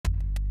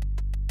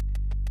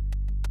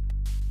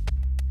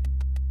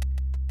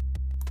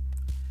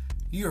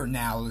You are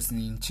now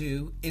listening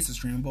to It's a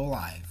Streamable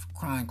Life,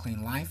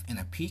 chronicling life in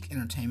a peak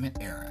entertainment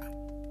era.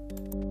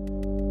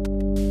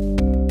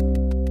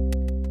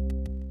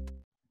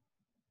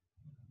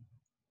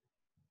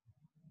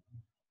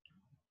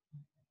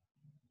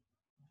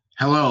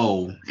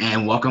 Hello,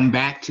 and welcome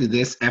back to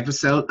this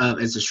episode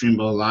of It's a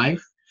Streamable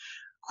Life,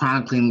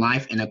 chronicling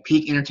life in a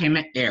peak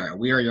entertainment era.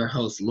 We are your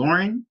hosts,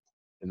 Lauren.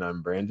 And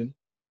I'm Brandon.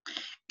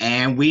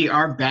 And we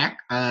are back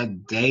a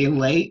day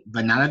late,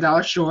 but not a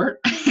dollar short.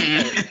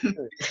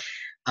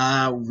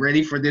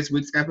 Ready for this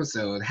week's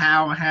episode.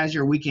 How has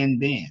your weekend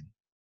been?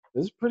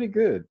 This is pretty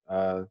good.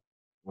 My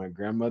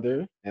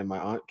grandmother and my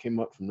aunt came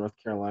up from North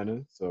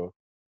Carolina, so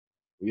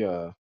we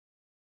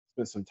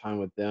spent some time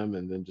with them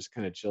and then just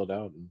kind of chilled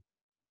out. And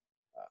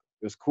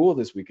it was cool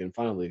this weekend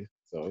finally,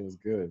 so it was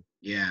good.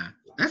 Yeah,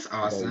 that's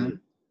How about you?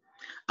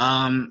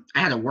 awesome. I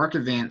had a work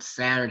event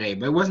Saturday,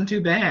 but it wasn't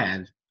too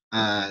bad.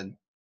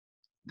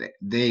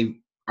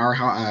 Our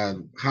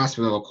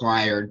hospital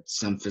acquired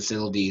some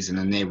facilities in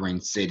a neighboring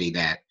city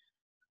that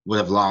would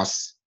have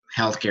lost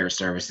healthcare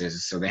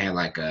services, so they had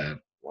like a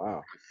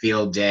Wow.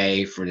 field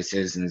day for the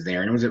citizens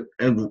there, and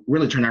it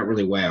really turned out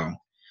really well.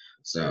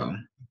 So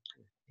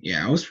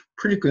yeah, it was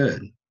pretty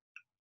good.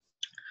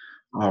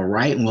 All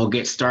right, and we'll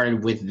get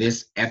started with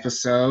this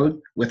episode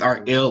with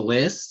our ill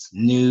list,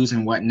 news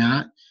and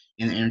whatnot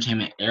in the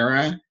entertainment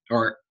era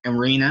or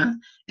arena.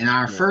 And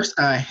our first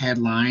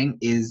headline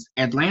is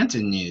Atlanta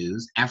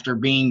news. After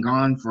being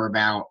gone for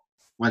about,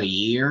 a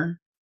year?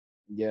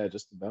 Yeah,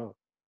 just about.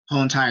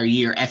 Whole entire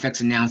year,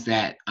 FX announced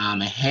that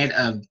ahead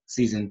of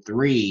season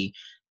 3,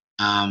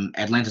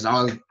 Atlanta's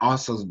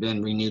also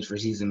been renewed for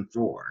season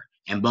 4,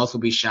 and both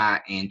will be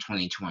shot in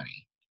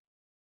 2020.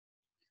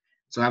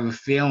 So I have a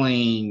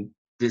feeling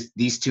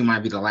these two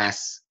might be the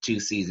last 2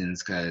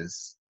 seasons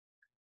because,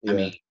 I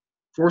mean,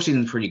 4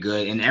 seasons pretty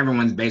good, and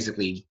everyone's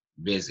basically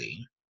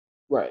busy.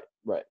 Right.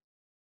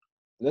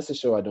 And that's a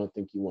show I don't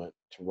think you want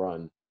to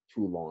run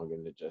too long,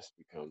 and it just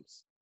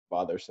becomes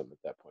bothersome at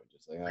that point.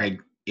 Just like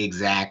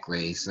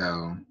exactly.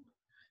 So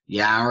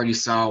yeah, I already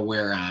saw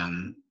where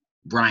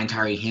Brian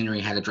Tyree Henry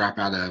had to drop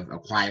out of A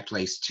Quiet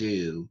Place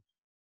 2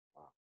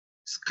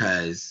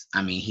 because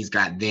he's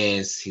got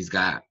he's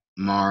got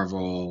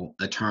Marvel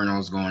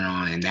Eternals going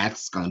on, and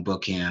that's going to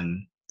book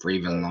him for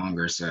even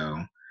longer.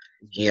 So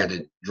he had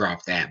to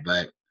drop that,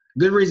 but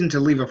good reason to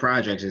leave a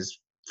project is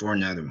for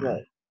another one.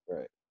 Right.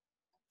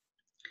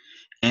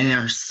 And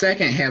our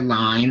second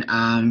headline,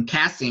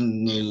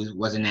 casting news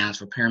was announced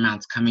for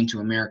Paramount's Coming to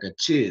America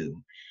 2.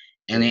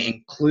 And it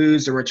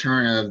includes the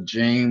return of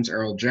James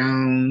Earl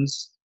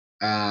Jones,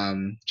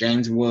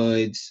 James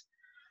Woods,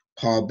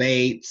 Paul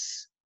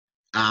Bates.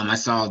 I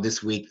saw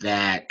this week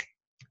that,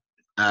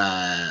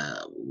 I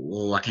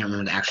can't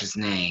remember the actress'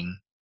 name.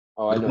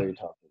 Oh, I know what you're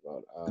talking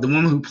about. The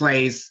woman who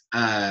plays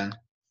the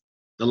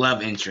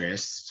love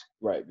interest,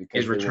 right,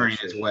 because is returning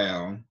as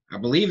well. I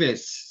believe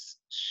it's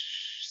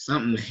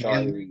something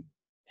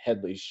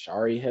Headley,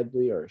 Shari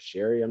Headley or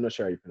Sherry. I'm not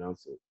sure how you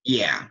pronounce it.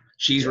 Yeah,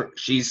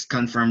 she's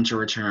confirmed to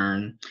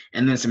return,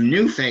 and then some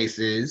new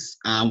faces.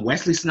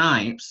 Wesley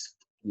Snipes,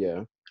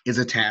 is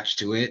attached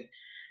to it.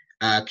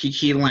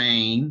 Kiki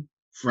Lane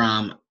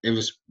from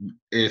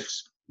If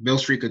Bill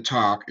Street Could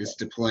Talk is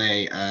to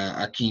play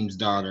Akeem's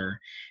daughter,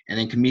 and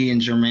then comedian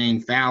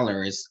Jermaine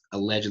Fowler is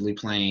allegedly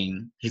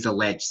playing his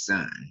alleged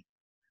son.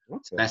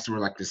 So that's sort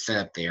of like the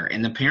setup there,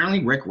 and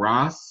apparently Rick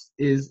Ross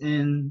is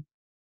in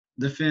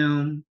the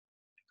film.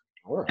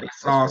 I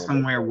saw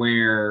somewhere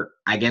where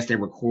I guess they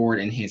record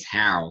in his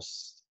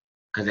house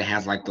because it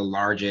has like the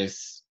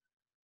largest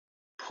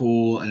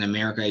pool in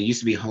America. It used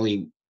to be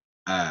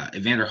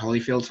Evander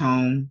Holyfield's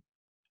home.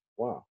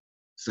 Wow.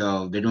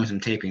 So they're doing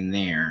some taping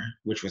there,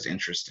 which was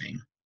interesting.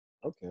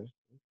 Okay.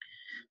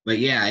 But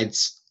yeah,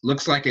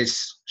 looks like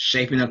it's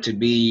shaping up to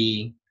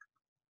be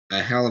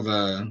a hell of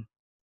a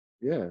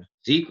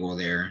sequel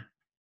there.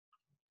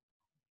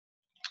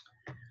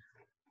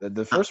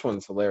 The first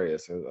one's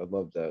hilarious. I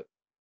love that.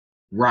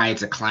 Right,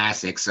 it's a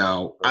classic.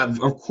 So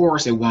of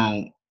course it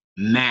won't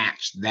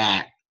match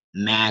that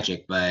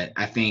magic, but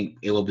I think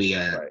it will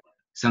be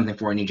something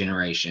for a new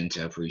generation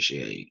to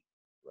appreciate.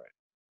 Right.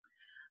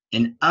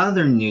 In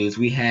other news,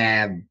 we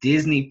have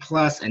Disney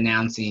Plus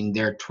announcing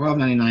their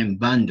 $12.99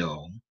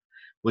 bundle,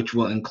 which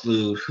will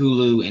include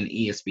Hulu and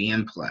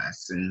ESPN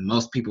Plus. And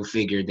most people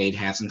figured they'd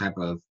have some type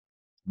of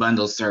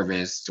bundle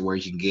service to where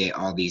you can get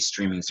all these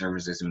streaming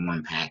services in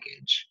one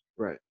package.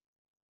 Right.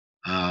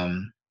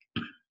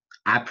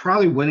 I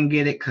probably wouldn't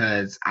get it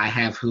because I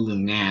have Hulu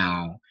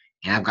now,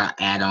 and I've got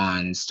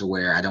add-ons to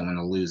where I don't want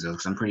to lose those.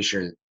 Because I'm pretty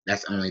sure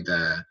that's only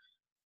the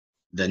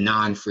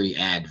non-free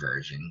ad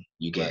version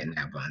you get in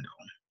that bundle.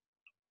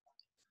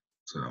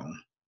 So.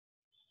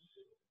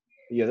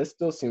 Yeah, this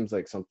still seems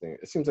like something.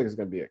 It seems like it's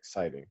going to be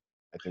exciting.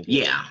 I think.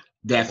 Yeah,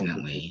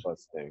 definitely.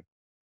 Plus thing.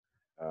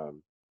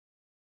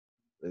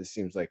 It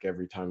seems like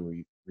every time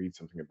we read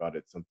something about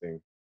it,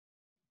 something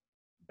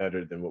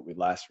better than what we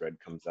last read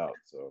comes out.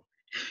 So.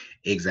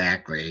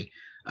 Exactly.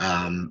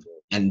 And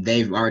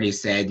they've already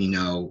said,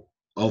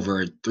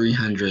 over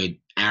 300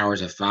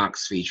 hours of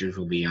Fox features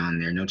will be on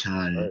there. No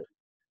telling Right.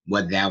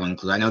 what that will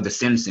include. I know The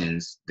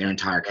Simpsons, their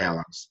entire Right.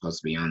 catalog is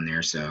supposed to be on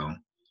there, so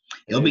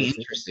it'll And be it's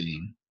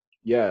interesting.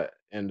 yeah,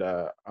 and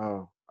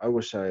oh, I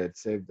wish I had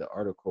saved the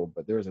article,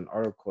 but there was an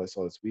article I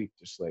saw this week,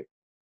 just like,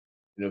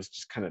 and it was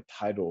just kind of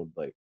titled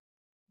like,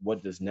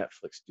 "What does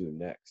Netflix do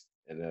next?"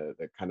 And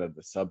the kind of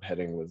the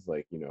subheading was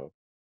like,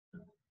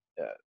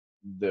 uh,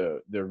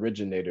 the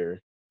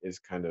originator is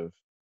kind of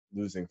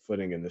losing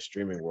footing in the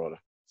streaming world.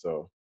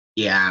 So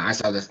Yeah, I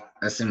saw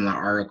a similar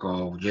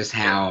article, just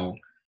yeah, how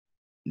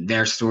they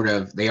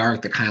are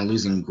the kind of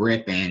losing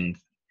grip, and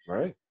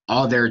right,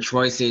 all their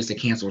choices to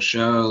cancel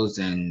shows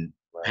and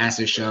right, pass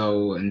the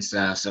show and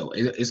stuff. So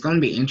it's going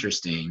to be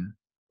interesting,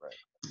 right,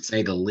 to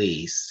say the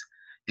least.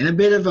 And a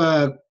bit of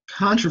a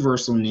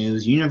controversial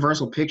news: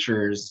 Universal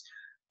Pictures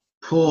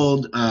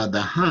pulled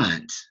The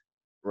Hunt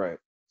right.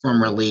 Saw from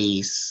that.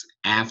 release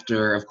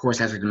after, of course,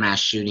 after the mass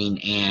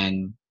shooting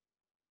and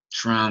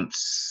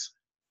Trump's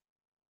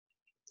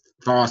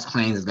false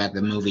claims that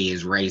the movie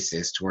is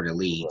racist toward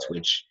elites, Right.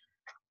 which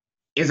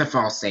is a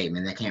false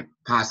statement that can't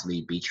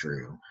possibly be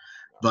true. No.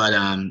 But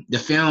the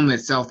film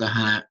itself, The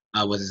Hunt,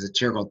 was a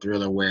satirical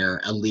thriller where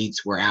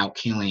elites were out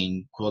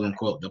killing quote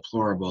unquote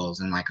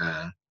deplorables in like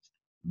a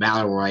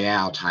battle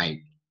royale type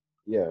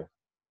Yeah.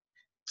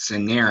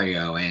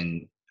 scenario.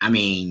 And I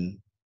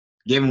mean,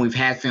 given we've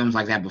had films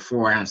like that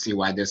before, I don't see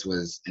why this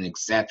was an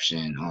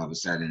exception all of a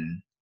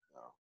sudden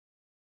No.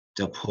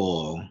 to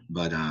pull.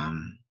 But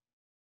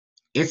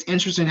it's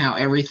interesting how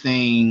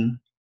everything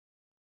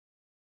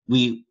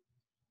we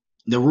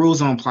the rules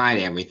don't apply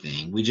to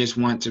everything. We just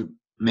want to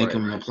make Right.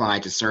 them apply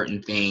to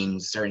certain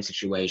things, certain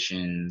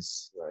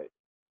situations. Right.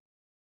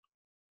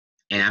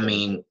 And It's I so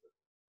mean, interesting.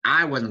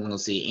 I wasn't going to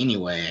see it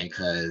anyway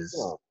because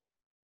No.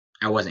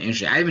 I wasn't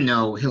interested. I didn't even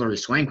know Hillary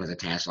Swank was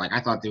attached. Like, I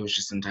thought there was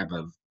just some type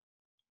of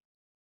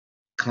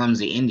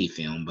clumsy indie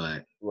film,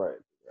 but Right.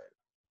 Right.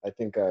 I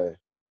think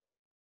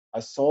I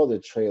saw the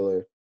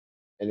trailer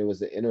and it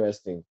was an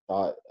interesting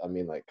thought. I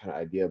mean, like kind of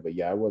idea, but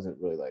yeah, I wasn't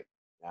really like,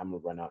 I'm gonna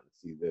run out and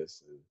see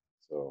this. And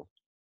so,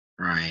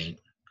 right.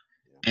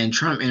 yeah. And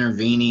Trump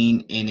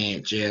intervening in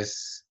it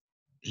just,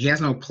 he has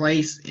no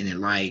place in it.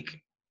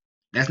 Like,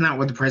 that's not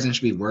what the president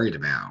should be worried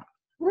about.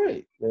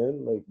 Right,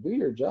 man. Like, do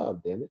your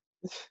job, damn it.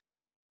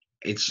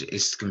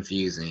 It's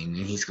confusing,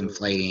 and he's Yeah.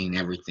 conflating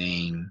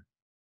everything.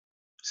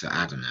 So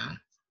I don't know.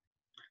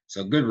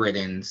 So good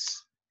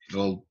riddance.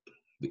 He'll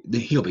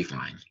he'll be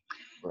fine.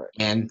 Right.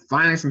 And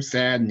finally, some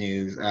sad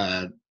news.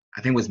 I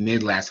think it was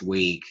mid last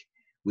week.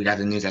 We got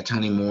the news that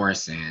Toni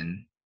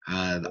Morrison, the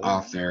Yeah.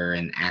 author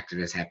and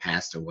activist, had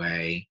passed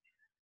away.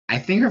 I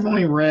think I've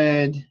only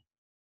read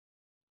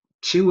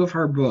two of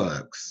her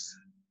books,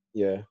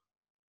 Yeah.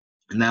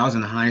 and that was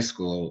in high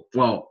school.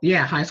 Well,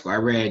 yeah, high school. I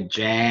read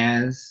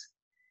Jazz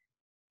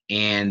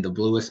and The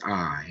Bluest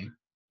Eye.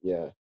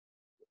 Yeah.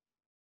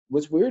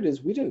 What's weird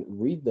is we didn't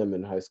read them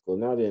in high school.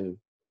 Not in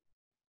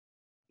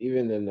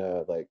even in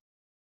like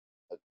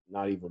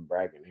not even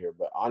bragging here,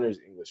 but honors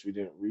English. We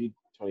didn't read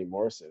Toni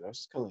Morrison. I was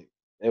just kind of like,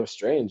 it was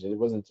strange, and it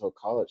wasn't until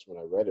college when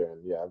I read her.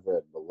 And yeah, I've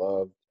read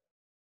Beloved,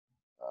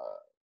 uh,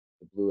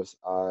 The Bluest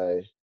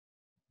Eye,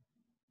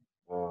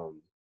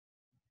 um,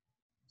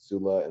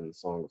 Sula, and the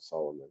Song of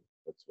Solomon.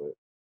 That's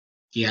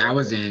Yeah,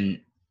 what I've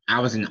read. I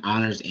was in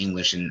honors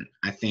English, and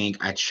I think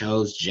I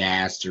chose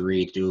Jazz to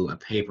read through a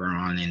paper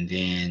on, and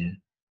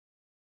then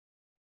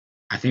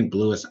I think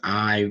Bluest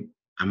Eye,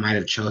 I might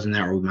have chosen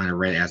that, or we might have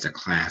read it as a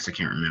class. I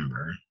can't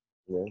remember.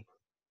 Yeah,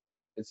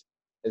 it's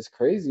it's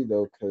crazy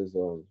though, cause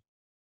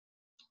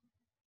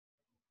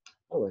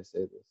how do I say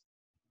this?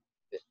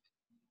 It,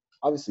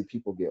 obviously,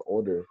 people get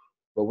older,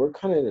 but we're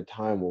kind of in a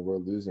time where we're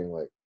losing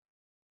like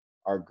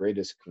our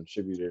greatest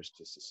contributors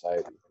to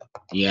society, like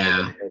Yeah,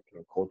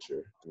 American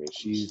culture. I mean,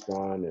 she's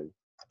gone, and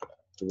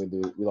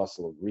we lost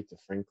Aretha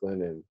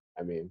Franklin, and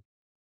I mean,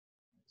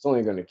 it's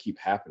only going to keep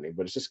happening.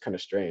 But it's just kind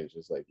of strange.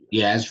 It's like,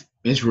 yeah,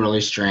 it's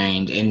really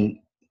strange, and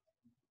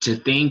to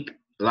think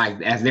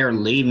like as they're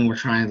leaving, we're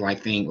trying to like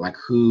think like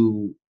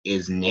who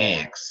is right,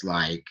 next.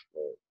 Like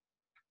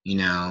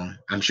right,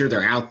 I'm sure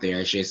they're out there.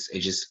 It's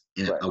just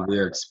in right. a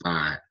weird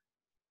spot.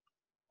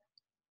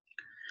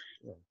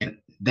 Yeah. And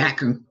that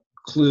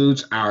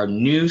concludes our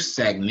news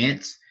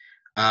segment.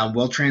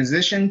 We'll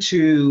transition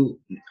to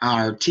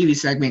our TV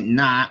segment,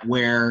 not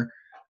where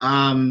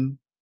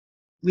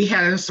we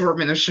had an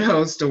assortment of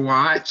shows to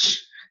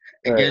watch,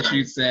 I Right. guess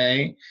you'd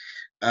say.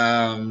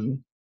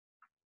 Um,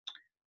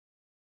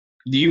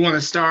 do you want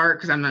to start?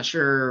 Because I'm not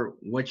sure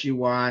what you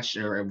watched,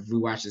 or if we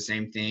watched the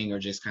same thing, or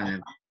just kind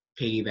of I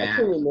can't piggyback.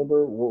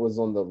 remember what was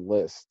on the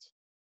list.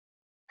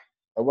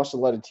 I watched a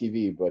lot of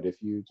TV, but if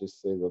you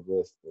just say the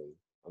list, then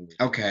I'm just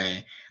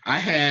Okay, I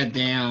had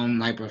down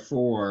like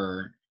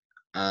before,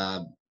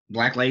 uh,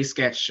 Black Lady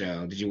Sketch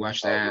Show. Did you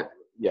watch oh yeah, that?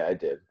 yeah, I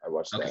did. I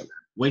watched Okay, that.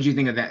 what did you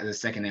think of that? The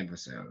second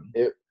episode.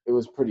 It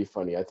was pretty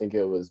funny. I think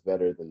it was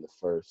better than the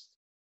first.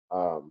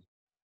 Um,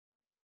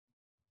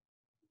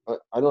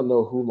 I don't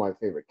know who my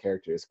favorite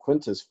character is.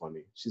 Quinta's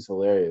funny. She's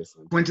hilarious.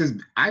 And Quinta's,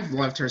 I've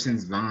loved her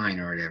since Vine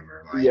or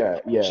whatever. Like yeah,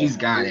 yeah, she's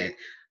got it, it.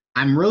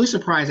 I'm really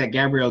surprised at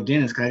Gabrielle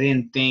Dennis because I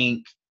didn't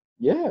think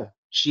Yeah.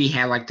 she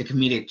had like the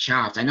comedic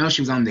chops. I know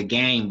she was on The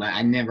Game, but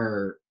I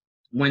never,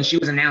 when she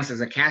was announced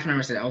as a cast member,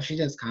 I said, "Oh, she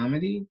does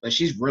comedy," but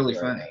she's really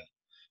funny.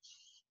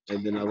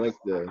 And then I like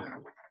the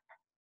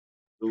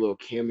little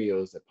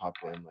cameos that pop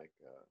in, like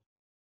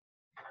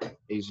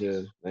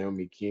Asia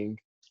Naomi King.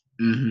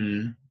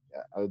 Mm-hmm.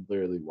 Yeah, I would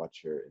literally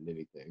watch her in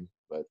anything,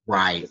 but that's a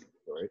Right. different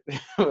story.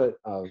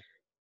 but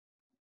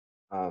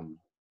um,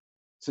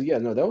 so yeah,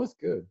 no, that was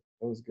good.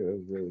 That was good. That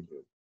was really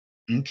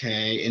good.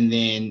 Okay, and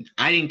then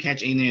I didn't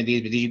catch any of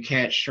these, but did you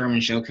catch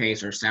Sherman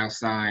Showcase or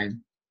Southside?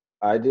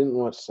 I didn't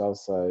watch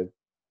Southside.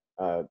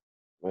 Uh,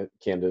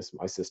 Candace,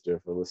 my sister,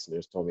 for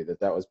listeners, told me that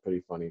that was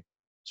pretty funny.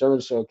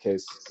 Sherman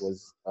Showcase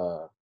was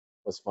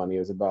funny. It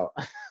was about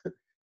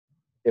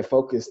it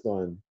focused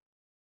on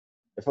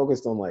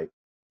like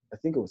I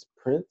think it was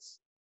Prince.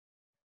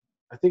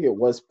 I think it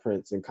was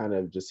Prince and kind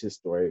of just his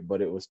story,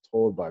 but it was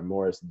told by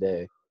Morris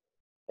Day.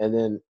 And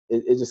then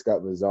it just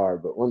got bizarre.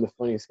 But one of the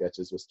funny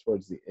sketches was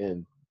towards the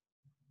end.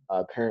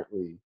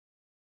 Apparently,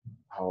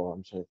 oh,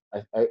 I'm trying.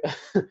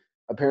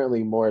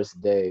 Apparently Morris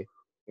Day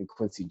and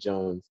Quincy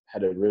Jones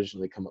had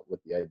originally come up with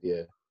the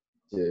idea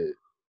to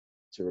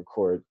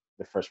record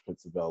the Fresh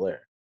Prince of Bel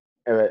Air.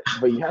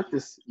 But you have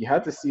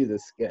to see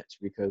this sketch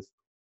because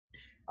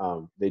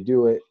they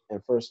do it,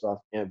 and first off,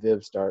 Aunt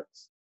Viv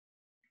starts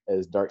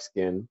as dark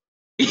skinned.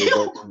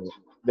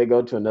 They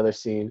go to another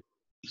scene.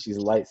 She's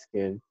light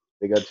skinned.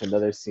 They go to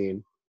another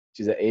scene.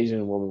 She's an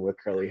Asian woman with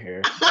curly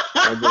hair.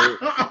 And then,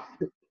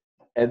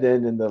 and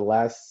then in the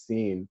last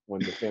scene,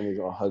 when the family's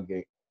all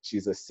hugging,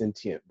 she's a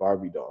sentient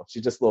Barbie doll.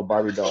 She's just a little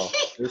Barbie doll.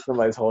 And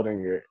somebody's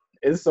holding her.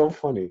 It's so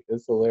funny.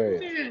 It's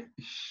hilarious.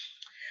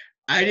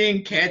 I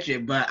didn't catch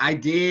it, but I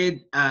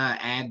did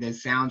add the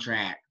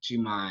soundtrack to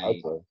my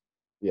Okay.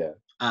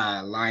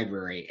 Yeah.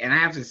 library, and I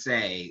have to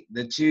say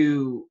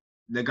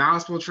the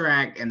gospel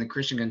track and the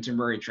Christian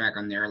contemporary track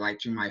on there are like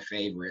two of my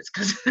favorites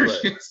because they're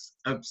just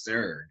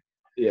absurd.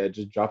 Yeah,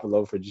 just drop it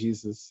low for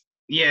Jesus.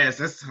 Yes,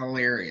 that's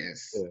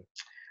hilarious.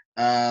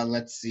 Yeah.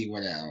 Let's see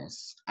what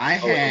else. I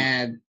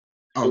had.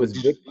 It was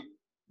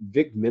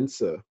Vic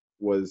Mensa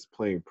was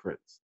playing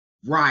Prince.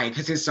 Right,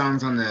 because his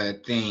song's on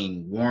the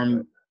thing.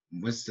 Warm.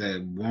 What's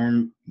the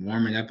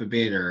warming up a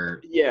bit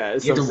or yeah,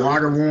 get the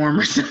water warm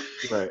or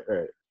something.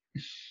 Right.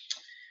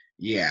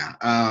 Yeah.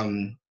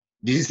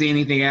 Did you see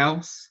anything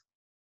else?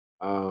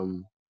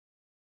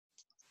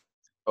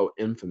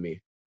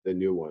 Infamy, the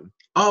new one.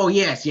 Oh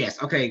yes.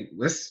 Okay,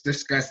 let's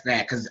discuss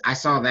that because I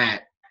saw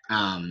that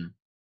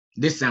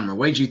this summer.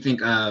 What did you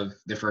think of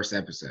the first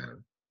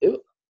episode? It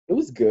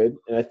was good,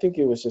 and I think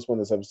it was just one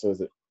of those episodes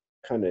that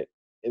kind of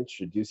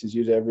introduces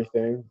you to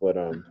everything. But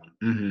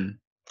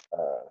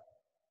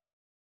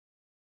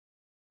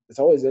it's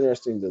always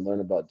interesting to learn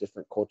about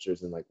different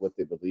cultures and like what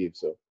they believe.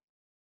 So,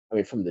 I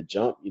mean, from the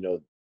jump,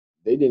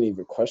 they didn't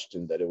even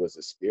question that it was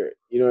a spirit.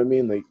 You know what I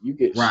mean? Like you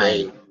get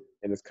showed,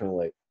 and it's kind of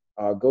like,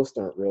 ghosts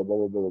aren't real, blah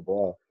blah blah blah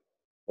blah.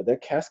 But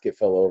that casket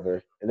fell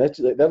over, and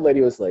that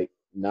lady was like,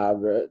 "Nah,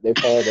 bro, they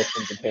followed us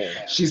from Japan."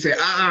 She said,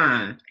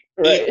 right,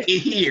 it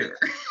here."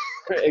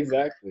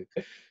 Exactly.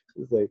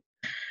 It's like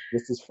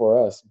this is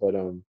for us, but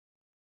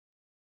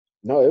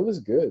no, it was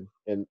good,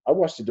 and I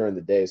watched it during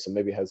the day, so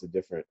maybe it has a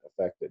different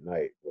effect at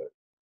night. But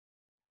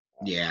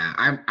yeah,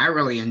 I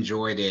really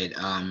enjoyed it.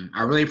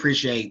 I really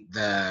appreciate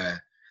the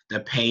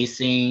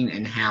pacing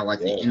and how like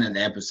the end of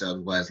the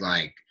episode was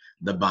like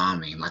the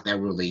bombing, like that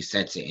really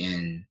sets it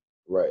in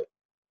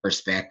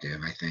perspective,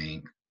 I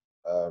think.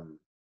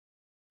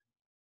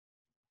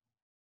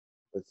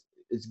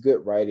 It's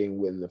good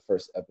writing when the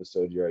first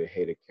episode you already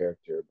hate a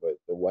character, but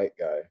the white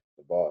guy,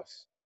 the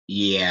boss,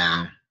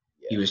 yeah,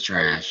 he was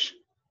trash.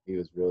 He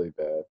was really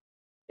bad.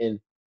 And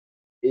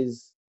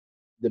is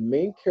the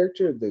main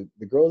character the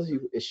girl?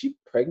 Is she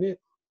pregnant?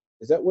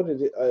 Is that what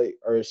it is?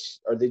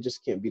 Or they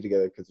just can't be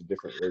together because of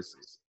different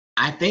races?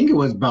 I think it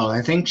was both.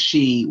 I think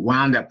she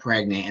wound up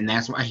pregnant, and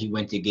that's why he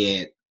went to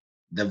get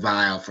the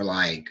vial for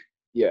like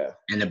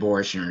an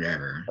abortion or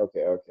whatever.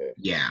 Okay.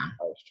 Yeah.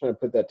 I was trying to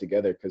put that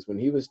together because when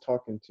he was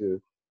talking to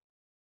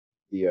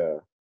the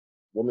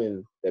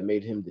woman that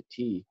made him the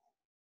tea,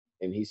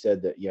 and he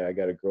said that I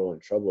got a girl in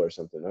trouble or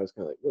something. I was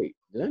kind of like, wait,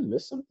 did I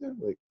miss something?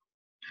 Like,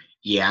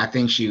 yeah, I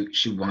think she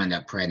wound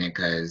up pregnant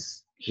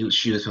because she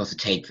was supposed to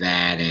take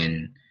that,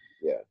 and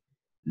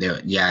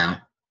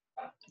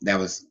that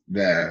was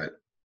the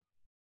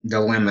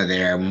dilemma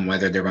there,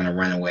 whether they're going to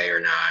run away or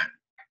not.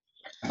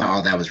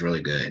 Oh, that was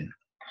really good.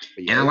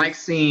 And I like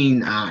seeing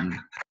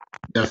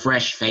the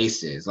fresh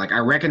faces. Like I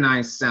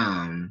recognize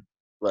some,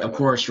 of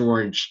course,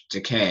 George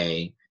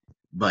Takei,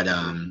 but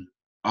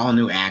all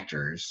new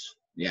actors.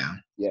 Yeah.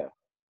 It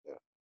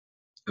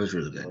was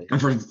really good.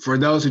 And for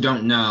those who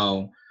don't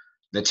know,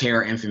 The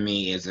Terror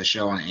Infamy is a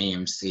show on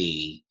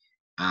AMC.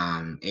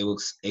 It will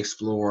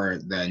explore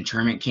the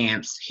internment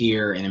camps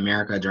here in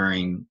America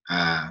during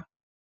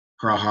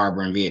Pearl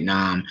Harbor and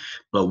Vietnam,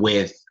 but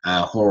with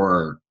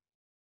horror,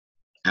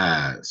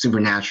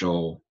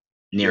 supernatural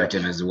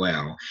narrative as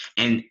well,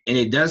 and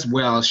it does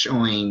well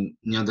showing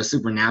the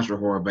supernatural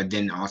horror, but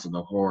then also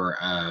the horror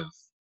of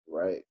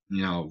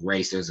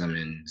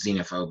racism and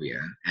xenophobia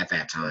at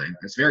that time.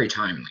 It's very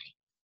timely.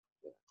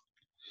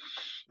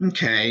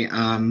 Okay,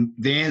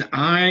 then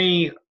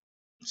I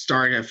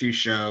started a few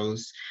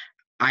shows.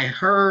 I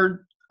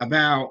heard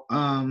about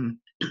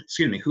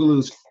excuse me,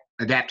 Hulu's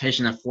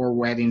adaptation of Four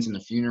Weddings and a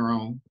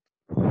Funeral.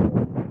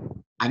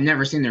 I've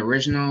never seen the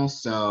original,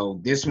 so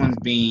this one's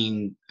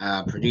being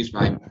produced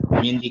by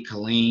Mindy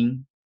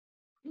Kaling,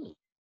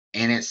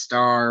 and it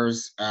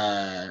stars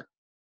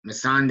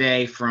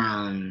Missandei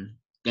from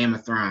Game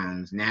of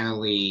Thrones,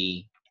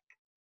 Natalie.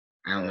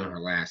 I don't know her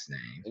last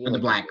name, but the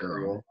black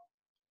girl.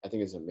 I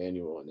think it's Natalie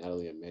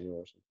Emmanuel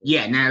or something.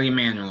 Yeah, Natalie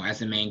Emmanuel as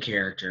the main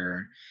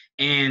character.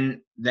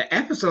 And the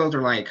episodes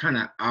are like kind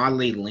of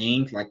oddly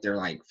linked, like they're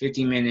like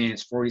 50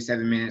 minutes,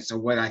 47 minutes. So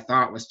what I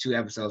thought was 2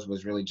 episodes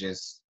was really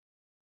just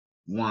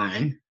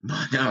one.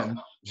 But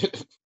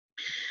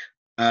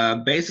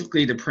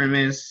basically the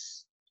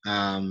premise,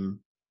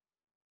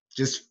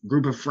 just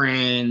group of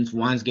friends,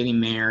 one's getting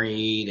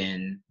married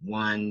and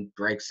one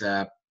breaks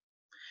up.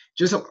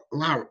 Just a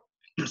lot of,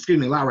 a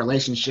lot of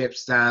relationship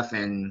stuff,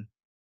 and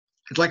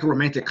it's like a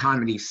romantic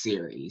comedy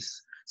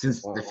series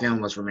since the film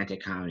was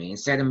romantic comedy and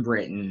set in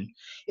Britain.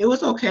 It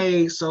was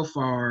okay so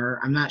far.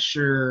 I'm not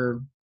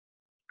sure.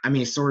 I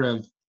mean, it's sort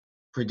of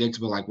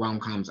predictable like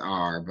rom-coms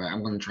are, but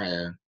I'm going to try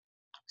to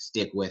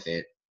stick with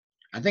it.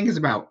 I think it's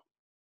about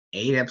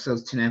 8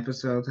 episodes, 10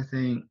 episodes, I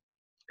think.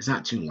 It's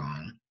not too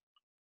long.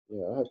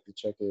 Yeah, I'll have to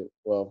check it.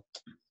 Well,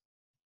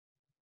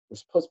 we're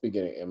supposed to be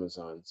getting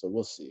Amazon, so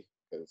we'll see,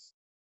 because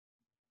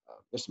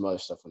there's some other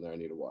stuff on there I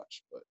need to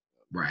watch. But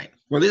right.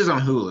 Well, this is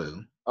on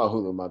Hulu. Oh,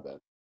 Hulu, my bad.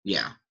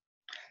 Yeah.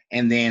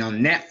 And then on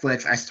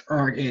Netflix, I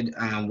started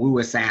Woo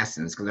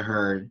Assassins because I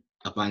heard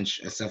a bunch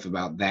of stuff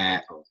about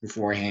that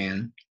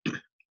beforehand.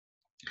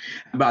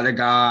 About a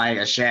guy,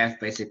 a chef,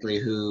 basically,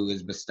 who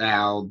is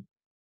bestowed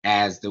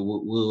as the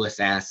Woo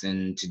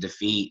Assassin to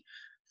defeat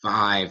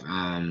 5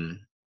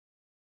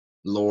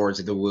 lords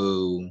of the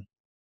Woo,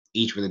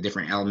 each with a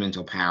different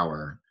elemental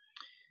power.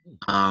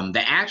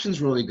 The action's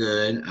really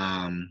good.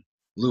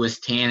 Louis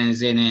Tan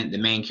is in it. The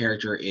main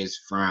character is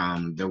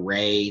from The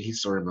Raid.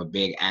 He's sort of a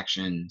big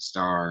action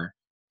star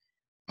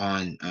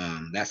on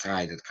that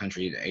side of the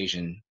country, the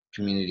Asian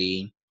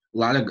community. A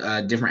lot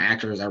of different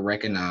actors I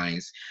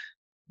recognize.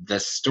 The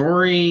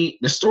story's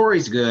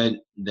good.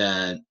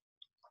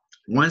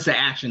 Once the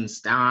action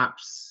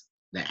stops,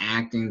 the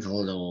acting's a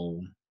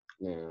little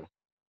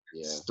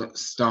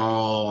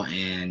stall.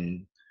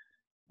 And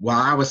while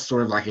I was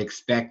sort of like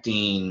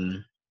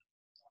expecting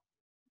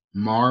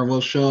Marvel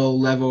show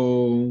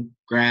level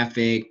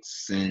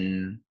graphics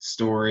and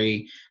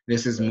story,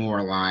 this is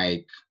more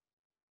like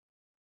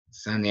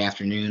Sunday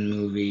afternoon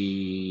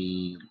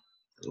movie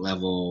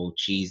level,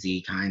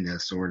 cheesy kind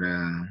of sort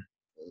of.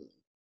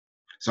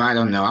 So I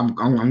don't know.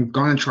 I'm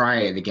gonna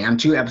try it again. I'm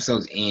 2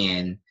 episodes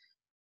in.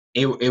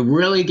 It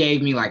really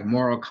gave me like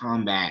Mortal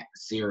Kombat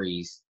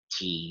series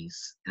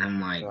tease, and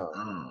I'm like,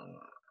 oh.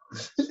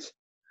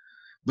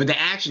 But the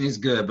action is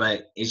good.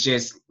 But it's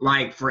just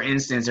like, for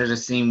instance, there's a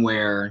scene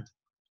where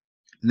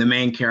the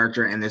main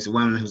character and this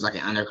woman who's like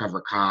an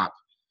undercover cop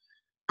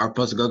are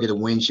supposed to go get a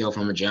windshield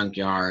from a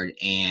junkyard,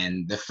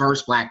 and the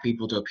first black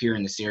people to appear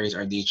in the series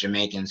are these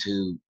Jamaicans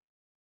who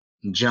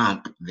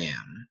jump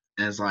them.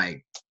 And it's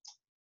like,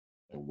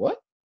 what?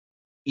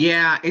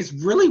 Yeah, it's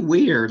really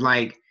weird.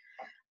 Like,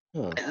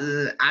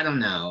 I don't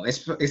know.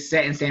 It's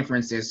set in San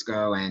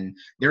Francisco, and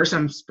there's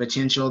some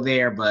potential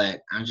there,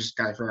 but I just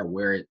gotta figure out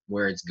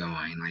where it's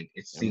going. Like,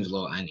 it seems a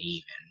little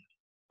uneven.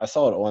 I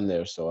saw it on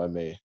there, so I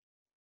may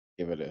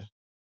give it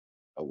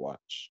a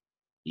watch.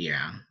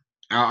 Yeah,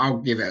 I'll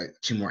give it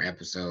 2 more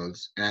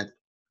episodes. And I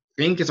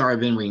think it's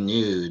already been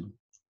renewed,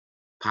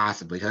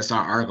 possibly. I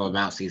saw an article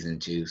about season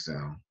 2,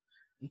 so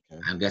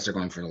I guess they're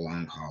going for the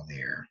long haul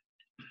there.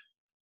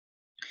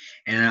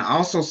 And I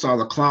also saw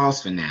the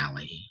Claws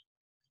finale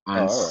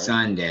on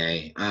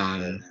Sunday.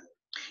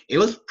 It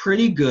was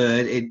pretty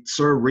good. It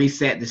sort of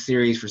reset the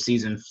series for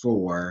season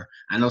 4.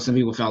 I know some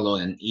people felt a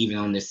little uneven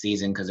on this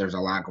season because there's a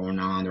lot going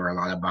on. There were a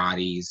lot of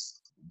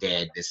bodies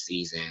dead this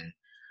season.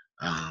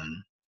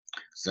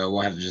 So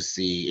we'll have to just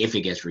see if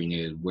it gets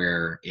renewed,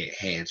 where it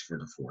heads for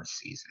the 4th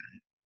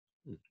season.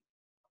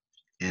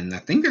 And I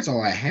think that's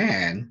all I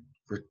had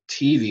for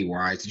TV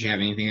wise. Did you have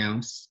anything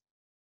else?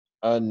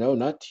 No,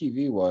 not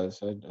TV wise.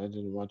 I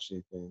didn't watch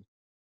anything.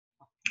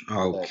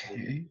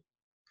 Okay.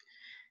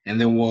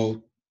 And then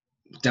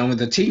done with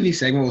the TV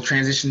segment, we'll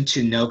transition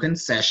to No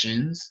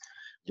Concessions,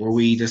 where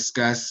we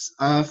discuss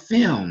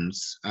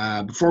films.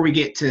 Before we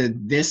get to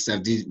this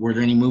stuff, were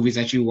there any movies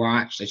that you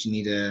watched that you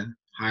need to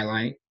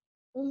highlight?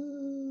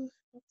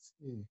 Let's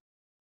see.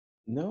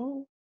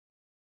 No,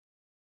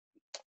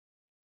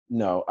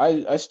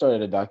 I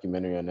started a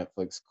documentary on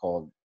Netflix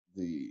called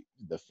The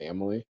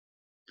Family.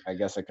 I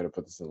guess I could have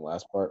put this in the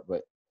last part,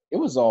 but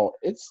was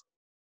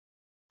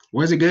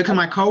it good? Because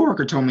my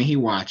coworker told me he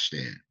watched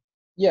it.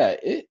 Yeah,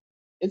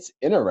 it's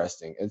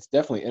interesting. It's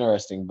definitely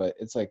interesting, but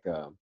it's like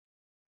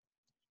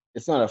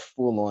it's not a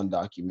full-on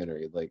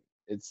documentary. Like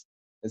it's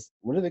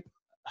what are they?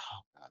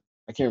 Oh God,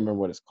 I can't remember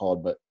what it's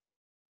called, but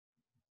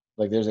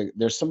like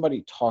there's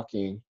somebody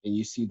talking and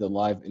you see the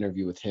live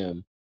interview with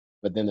him,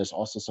 but then there's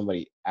also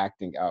somebody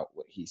acting out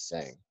what he's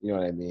saying. You know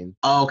what I mean?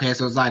 Oh, okay,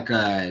 so it's like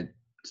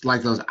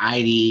those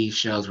ID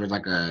shows where it's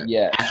like a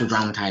actual Yes.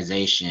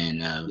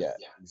 dramatization of. Yeah,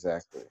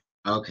 exactly.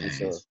 And Okay.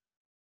 so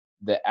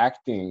the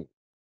acting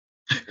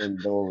in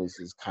those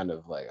is kind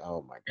of like,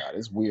 oh my God,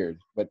 it's weird,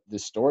 but the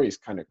story is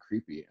kind of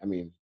creepy. I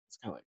mean, it's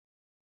kind of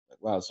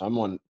like wow. So I'm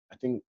on, I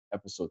think,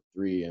 episode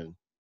 3, and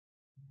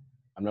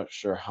I'm not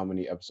sure how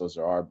many episodes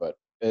there are, but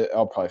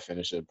I'll probably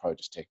finish it. It'll probably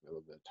just take me a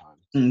little bit of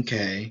time.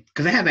 Okay,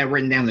 because I had that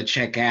written down to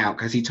check out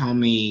because he told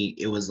me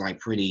it was like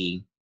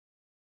pretty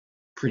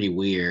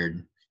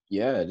weird.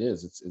 Yeah, it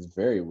is. It's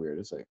very weird.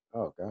 It's like,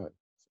 oh God.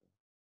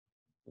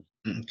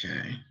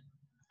 Okay.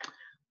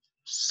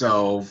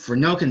 So for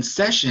no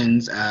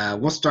concessions,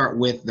 we'll start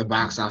with the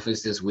box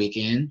office this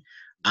weekend.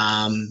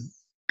 Um,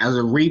 as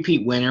a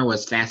repeat winner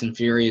was Fast and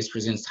Furious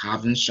presents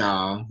Hobbs and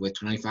Shaw with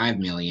 25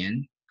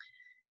 million,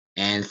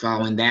 and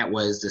following that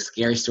was The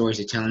Scary Stories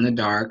to Tell in the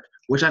Dark,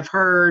 which I've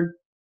heard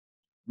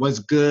was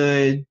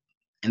good,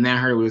 and then I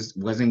heard it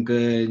wasn't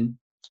good.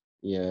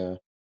 Yeah,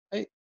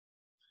 I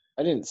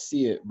I didn't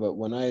see it, but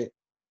when I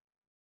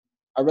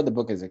read the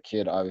book as a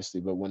kid, obviously,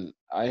 but when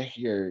I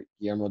hear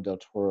Guillermo del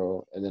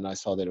Toro and then I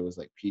saw that it was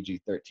like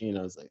PG-13,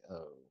 I was like,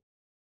 oh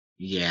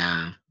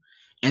Yeah.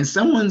 And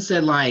someone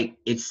said like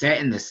it's set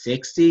in the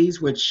 60s,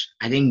 which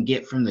I didn't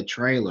get from the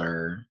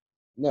trailer.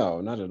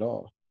 no, not at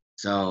all.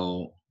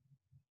 So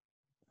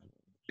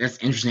that's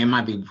interesting. It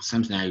might be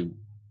something I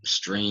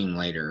stream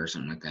later or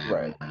something like that.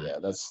 Right. Yeah,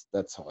 that's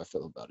how I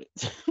feel about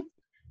it.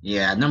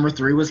 Yeah, number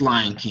 3 was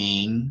Lion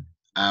King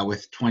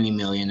with 20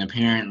 million.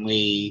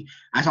 Apparently,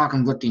 I saw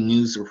conflicting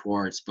news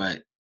reports,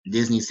 but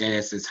Disney said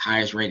it's its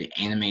highest rated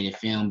animated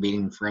film,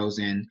 beating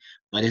Frozen,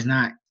 but it's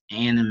not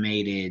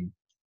animated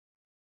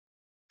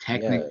Yeah,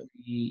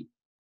 technically.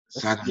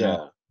 So I that's don't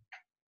know. yeah,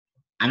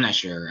 I'm not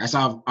sure. I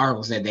saw an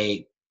article said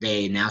they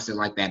announced it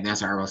like that. And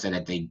that's an article said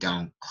that they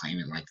don't claim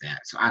it like that.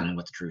 So I don't know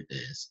what the truth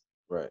is.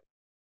 right.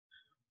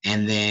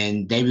 And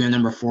then debut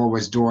number 4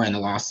 was Dora and the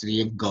Lost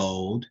City of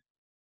Gold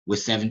with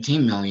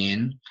 17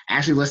 million. I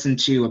actually listened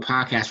to a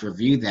podcast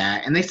review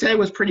that, and they said it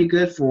was pretty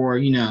good for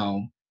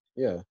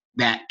Yeah.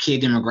 that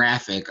kid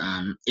demographic.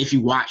 If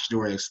you watch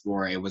Dora the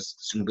Explorer, it was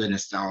some good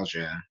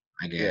nostalgia,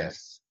 I Yeah.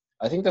 guess.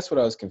 I think that's what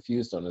I was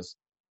confused on is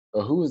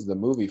who was the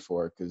movie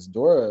for? Because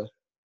Dora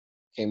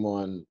came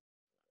on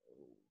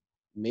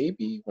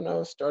maybe when I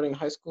was starting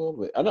high school,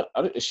 but I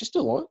don't is she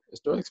still on?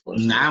 Is Dora the Explorer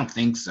No, still I on? don't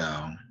think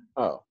so.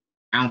 Oh,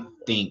 I don't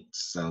think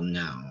so.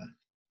 No.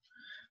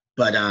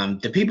 But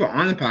the people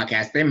on the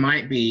podcast, they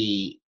might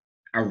be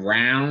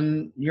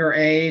around your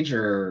age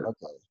or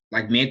okay.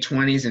 like mid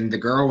 20s. And the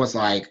girl was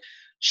like,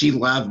 she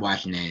loved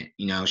watching it.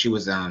 She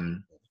was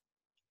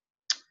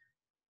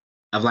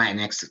of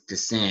Latinx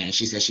descent, and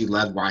she said she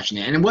loved watching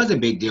it, and it was a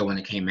big deal when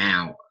it came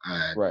out.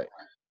 Right.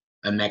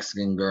 A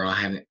Mexican girl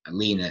having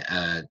leading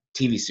a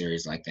TV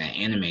series like that,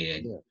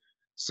 animated. Yeah.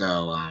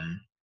 So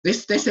they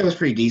said it was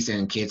pretty decent,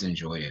 and kids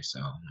enjoyed it. So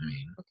I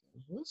mean, Okay.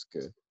 That's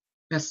good.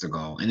 that's the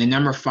goal. And then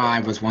number Yeah.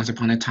 5 was Once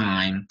Upon a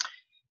Time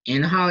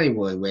in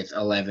Hollywood with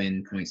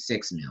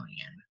 11.6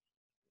 million.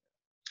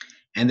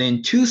 And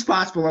then 2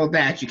 spots below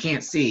that you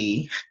can't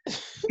see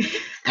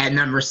at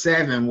number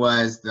 7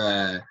 was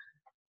the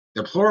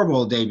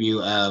deplorable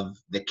debut of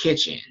The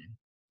Kitchen,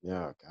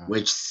 Yeah, God.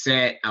 which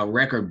set a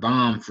record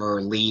bomb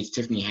for leads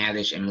Tiffany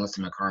Haddish and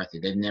Melissa McCarthy.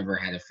 They've never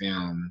had a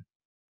film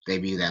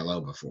debut that low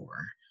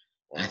before.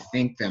 I Wow.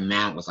 think the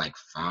amount was like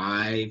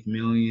 5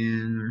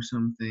 million or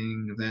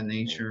something of that Mm.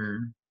 nature.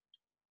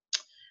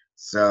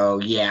 So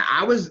yeah,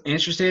 I was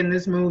interested in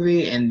this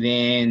movie, and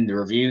then the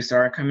reviews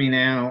started coming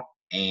out,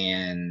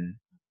 and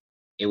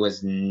it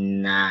was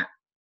not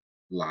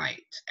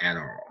liked at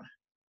all.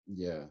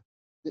 Yeah.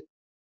 It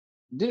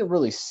didn't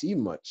really see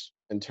much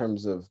in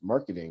terms of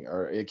marketing,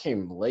 or it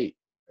came late,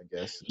 I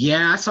guess.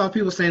 Yeah, I saw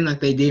people saying like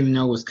they didn't even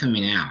know it was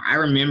coming out. I Yeah.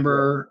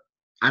 remember,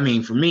 I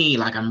mean, for me,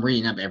 like I'm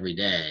reading up every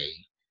day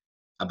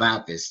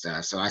about this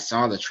stuff, so I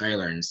saw the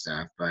trailer and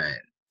stuff, but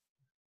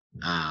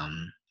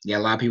yeah, a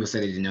lot of people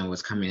said they didn't know it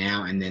was coming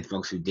out, and then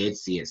folks who did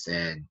see it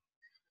said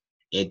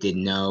it did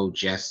no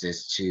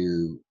justice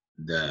to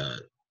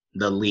the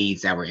the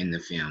leads that were in the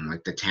film.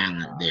 Like the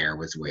talent there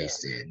was Yeah.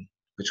 wasted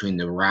between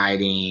the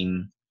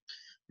writing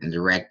and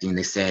directing.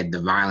 They said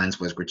the violence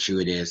was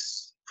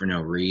gratuitous for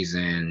no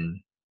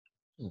reason.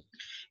 Mm.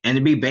 And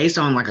to be based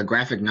on like a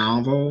graphic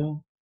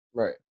novel,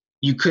 Right.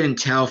 you couldn't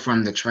tell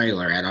from the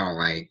trailer at all.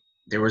 Like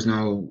there was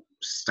no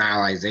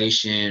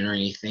stylization or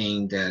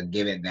anything to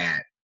give it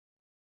that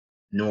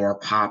nor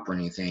pop or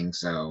anything.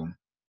 So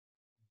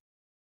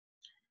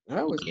I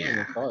always kind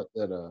yeah. of thought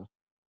that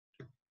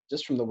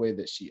just from the way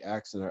that she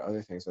acts and her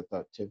other things, I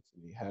thought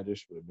Tiffany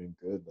Haddish would have been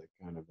good, like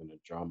kind of in a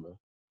drama.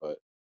 But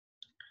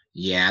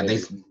Yeah,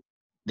 maybe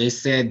they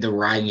said the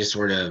writing just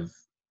sort of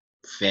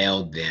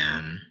failed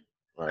them.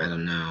 I right.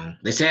 don't know.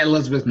 They said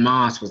Elizabeth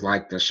Moss was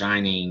like the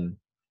shining Okay.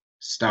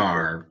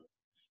 star,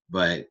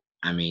 but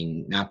I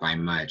mean, not by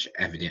much,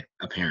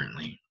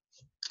 apparently.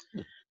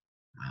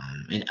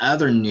 In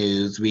other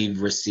news, we've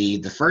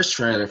received the first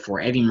trailer for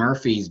Eddie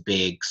Murphy's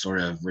big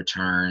sort of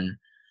return,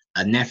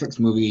 a Netflix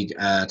movie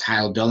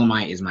titled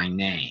Dolomite Is My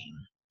Name.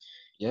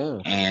 Yeah.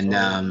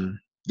 And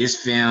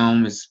this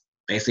film is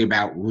basically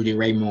about Rudy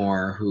Ray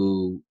Moore,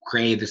 who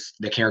created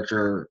the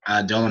character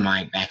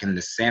Dolomite back in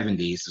the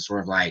 70s to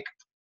sort of like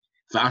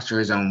foster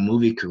his own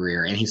movie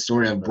career. And he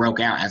sort of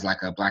broke out as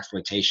like a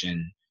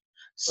blaxploitation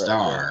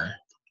star.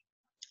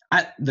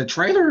 The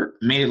trailer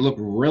made it look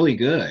really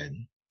good.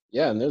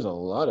 Yeah, and there's a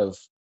lot of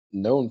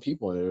known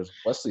people in it. There's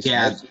Wesley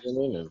Snipes in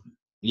it. And...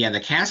 yeah, the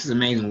cast is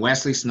amazing.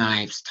 Wesley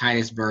Snipes,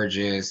 Titus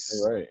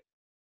Burgess. Right.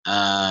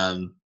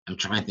 I'm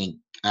trying to think.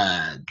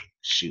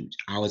 Shoot,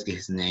 I always get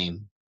his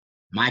name.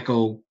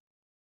 Michael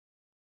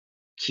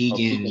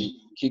Keegan.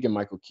 Keegan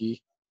Michael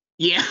Key.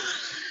 Yeah.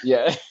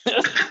 Yeah.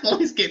 I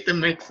always get them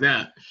mixed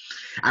up.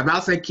 I'm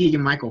about to say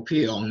Keegan Michael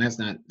Peel, and that's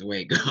not the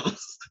way it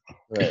goes.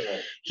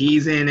 Right.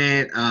 He's in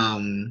it.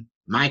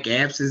 Mike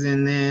Epps is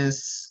in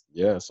this.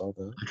 Yeah, I saw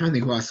that. I'm trying to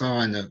think who I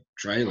saw in the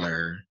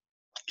trailer.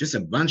 Just a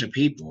bunch of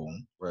people.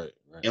 Right.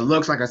 It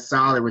looks like a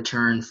solid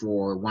return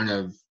for one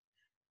of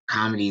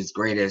comedy's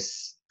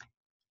greatest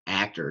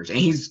actors, and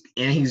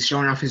he's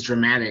showing off his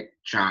dramatic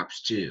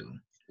chops too.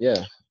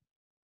 Yeah.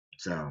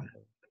 So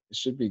it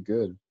should be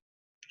good.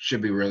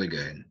 Should be really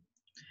good.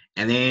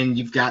 And then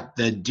you've got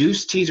the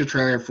Deuce teaser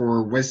trailer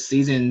for what's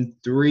season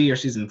 3 or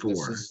season 4?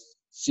 This is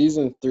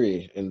season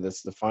 3, and this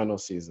is the final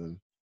season.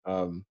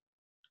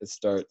 It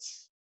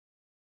starts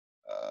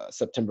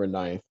September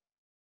 9th.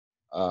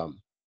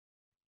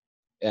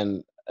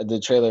 And the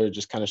trailer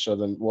just kind of showed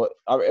them what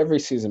every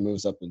season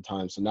moves up in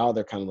time. So now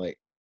they're kind of like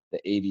the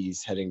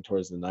 80s heading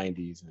towards the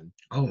 90s. And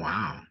oh,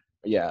 wow.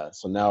 Yeah,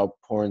 so now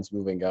porn's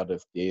moving out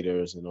of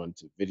theaters and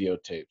onto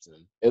videotapes.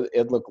 And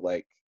it looked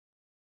like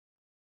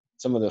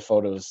some of the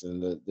photos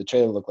and the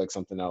trailer looked like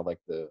something out like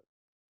the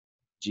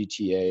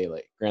GTA,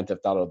 like Grand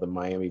Theft Auto, the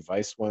Miami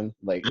Vice one.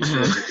 Like it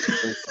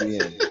shows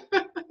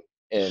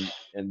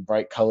and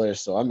bright colors.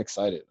 So I'm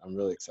excited. I'm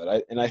really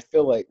excited. And I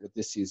feel like with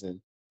this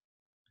season,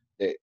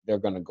 they're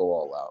gonna go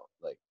all out.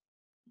 Like,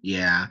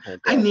 yeah,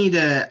 I need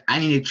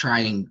to try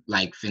and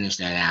like finish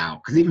that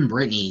out because even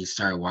Brittany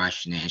started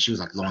watching it and she was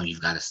like, "Lauren, you've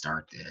got to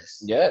start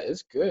this." Yeah,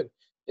 it's good,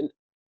 and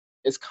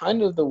it's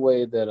kind of the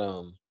way that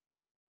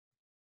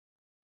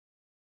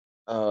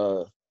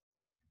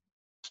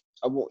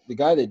the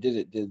guy that did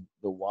it did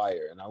The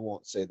Wire, and I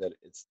won't say that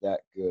it's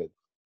that good,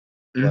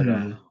 but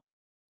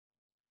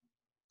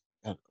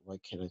why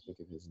can't I think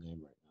of his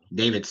name right now?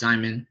 David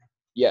Simon.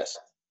 Yes,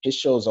 his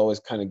shows always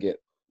kind of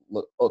get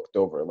looked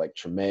over, like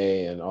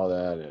Treme and all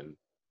that, and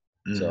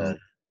so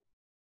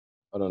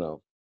I don't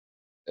know.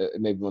 It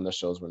may be one of the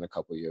shows where in a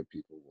couple of years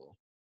people will.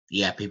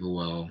 Yeah, people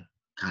will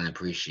kind of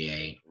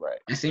appreciate. Right.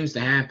 It seems to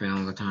happen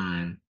all the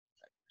time.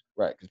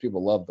 Right, because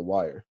people love The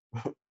Wire.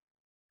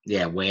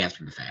 Yeah, way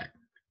after the fact.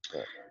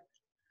 Right.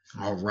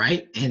 All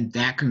right, and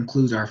that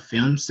concludes our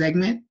film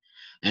segment,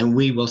 and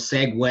we will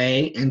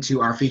segue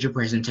into our feature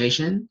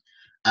presentation.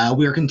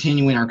 We are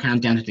continuing our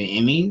countdown to the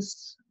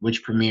Emmys,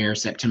 which premiere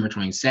September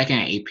 22nd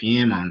at 8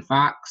 p.m. on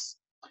Fox.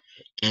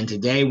 And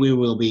today we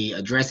will be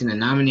addressing the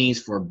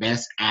nominees for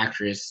Best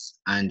Actress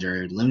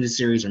under Limited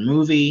Series or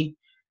Movie,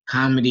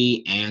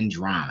 Comedy, and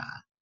Drama.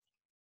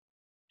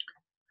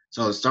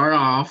 So to start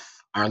off,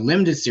 our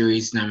Limited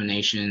Series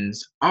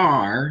nominations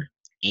are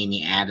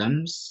Amy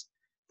Adams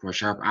for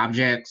Sharp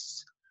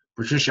Objects,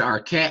 Patricia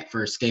Arquette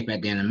for Escape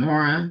at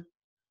Dannemora,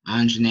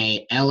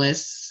 Anjanae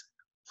Ellis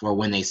for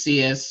When They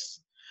See Us,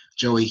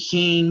 Joey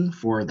King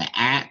for The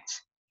Act,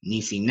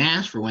 Niecy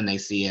Nash for When They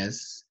See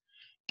Us,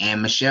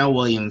 and Michelle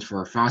Williams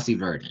for Fosse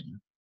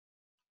Verdon.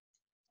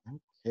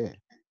 Okay.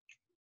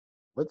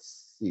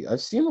 Let's see.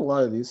 I've seen a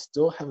lot of these.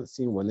 Still haven't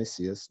seen When They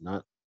See Us.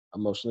 Not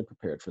emotionally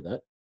prepared for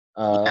that.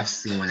 I've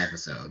seen one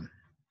episode.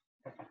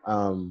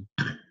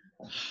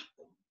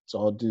 So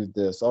I'll do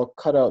this. I'll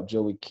cut out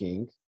Joey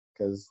King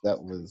because that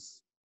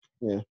was,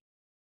 yeah.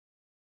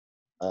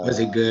 Was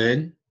it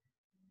good?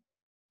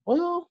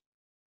 Well,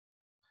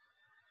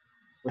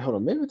 wait, hold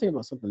on. Maybe I'm thinking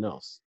about something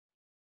else.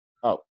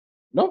 Oh,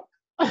 nope.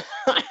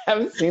 I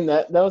haven't seen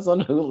that. That was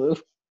on Hulu.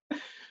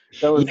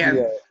 That was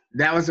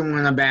that was the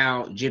one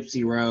about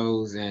Gypsy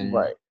Rose, and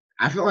right.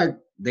 I feel like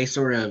they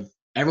sort of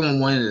everyone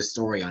wanted a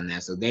story on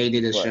that, so they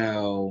did a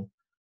show.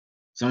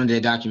 Someone did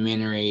a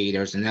documentary.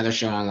 There was another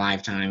show on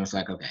Lifetime. It's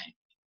like, okay,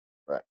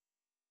 right,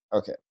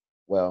 okay.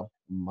 Well,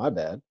 my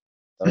bad.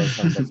 I was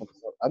talking about something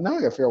else. Now I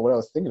gotta figure out what I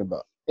was thinking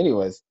about.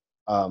 Anyways,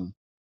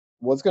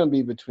 what's gonna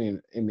be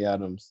between Amy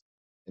Adams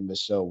and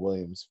Michelle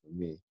Williams for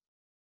me?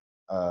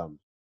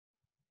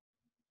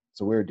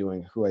 So we're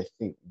doing who I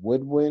think will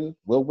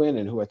win,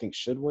 and who I think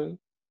should win.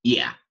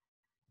 Yeah.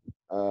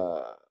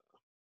 Yeah.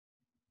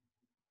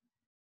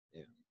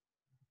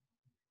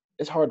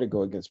 It's hard to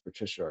go against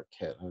Patricia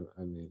Arquette.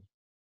 I mean,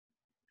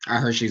 I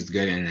heard she's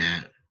good in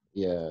that.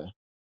 Yeah.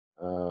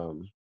 I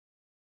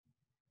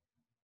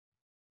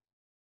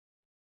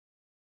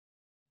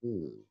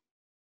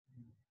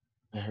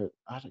heard.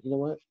 You know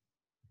what?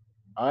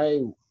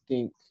 I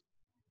think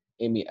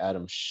Amy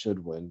Adams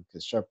should win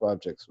because Sharp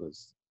Objects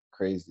was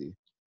crazy,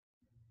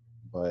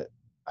 but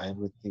I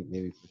would think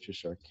maybe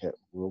Patricia Arquette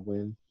will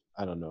win.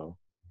 I don't know.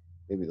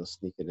 Maybe they'll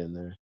sneak it in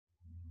there.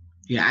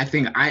 Yeah, I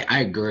think I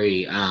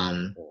agree.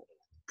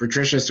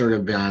 Patricia's sort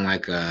of been on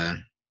like a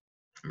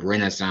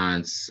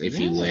renaissance, if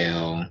you Yeah,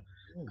 will.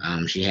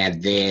 yeah, She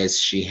had this.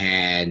 She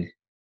had.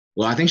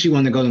 Well, I think she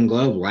won the Golden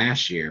Globe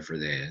last year for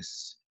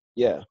this.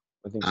 yeah.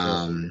 I think so.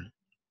 Um,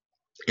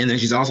 and then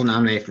she's also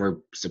nominated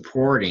for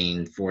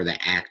supporting for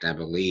the act, I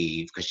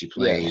believe, because she Yeah,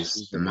 plays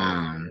she's the in that.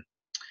 mom.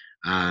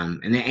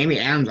 And then Amy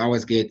Adams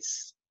always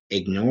gets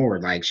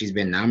ignored. Like she's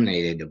been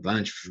nominated a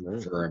bunch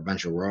Right. for a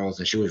bunch of roles,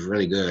 and she was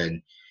really good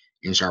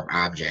in Sharp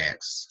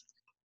Objects.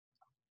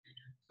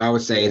 I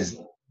would say Yeah, is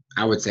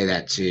I would say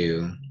that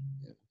too.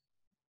 yeah.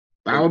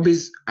 But I And would be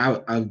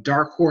a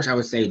dark horse. I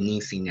would say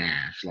Niecy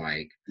Nash.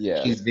 Like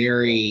yeah, she's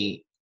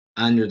very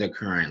under the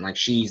current. Like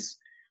she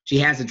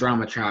has the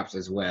drama chops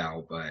as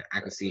well, but I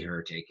could see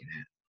her taking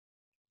it.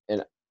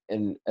 and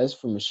and as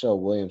for Michelle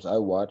Williams, I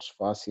watched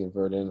Fosse and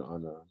Verdon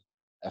on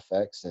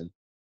FX, and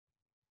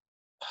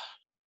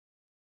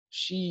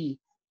she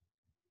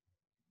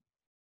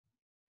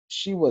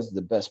she was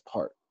the best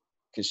part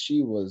because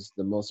she was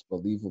the most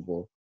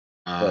believable.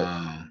 But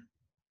Um,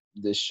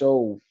 the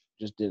show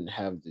just didn't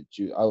have the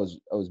juice. I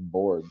was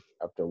bored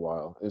after a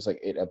while. It was like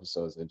 8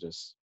 episodes and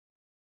just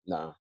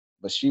nah.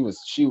 But she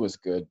was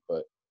good,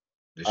 but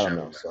the I don't show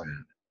know. So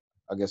wasn't.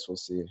 I guess we'll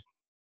see.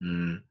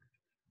 Mm,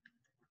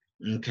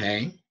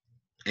 okay.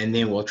 And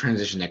then we'll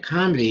transition to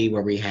comedy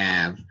where we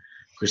have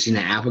Christina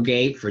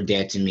Applegate for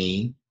Dead to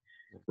Me,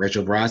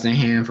 Rachel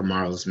Brosnahan for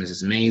Marvelous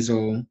Mrs.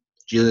 Maisel,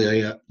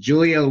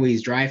 Julia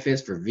Louise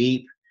Dreyfus for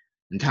Veep,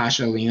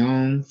 Natasha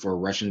Lyonne for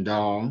Russian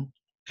Doll,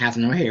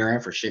 Catherine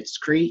O'Hara for Schitt's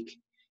Creek,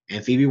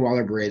 and Phoebe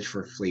Waller-Bridge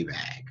for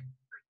Fleabag.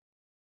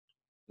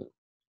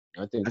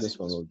 I think That's, this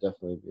one will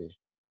definitely be.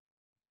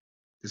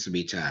 this would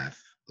be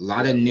tough. A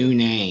lot of Yeah. new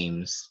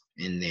names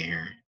in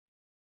there.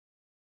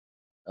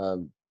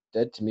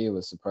 Dead to Me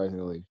was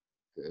surprisingly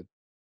good.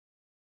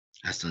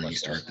 I still need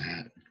to Watch that. start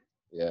that.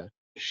 Yeah.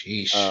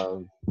 Sheesh.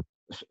 Um,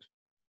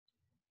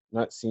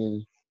 not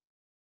seen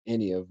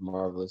any of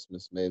Marvelous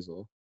Miss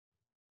Maisel.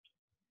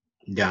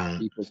 Don't.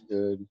 Deep is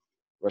good.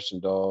 Russian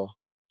Doll.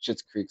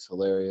 Schitt's Creek's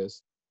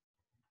hilarious.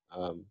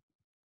 Um,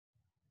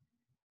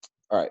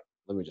 all right,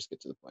 let me just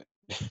get to the point.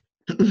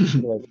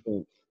 Who do I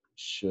think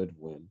should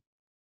win?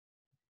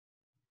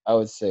 I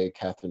would say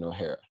Catherine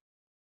O'Hara.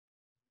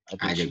 I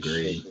think I'd she should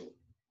agree. win.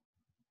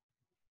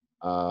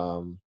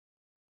 Um,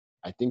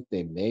 I think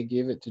they may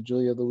give it to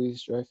Julia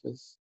Louise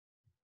Dreyfus.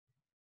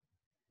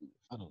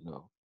 I don't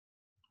know.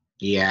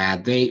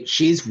 Yeah,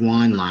 she's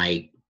won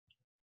like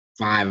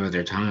 5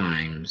 other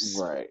times.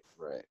 Right,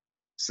 right,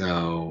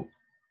 So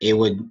it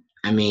would,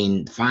 I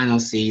mean, final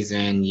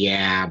season,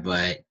 yeah,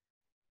 but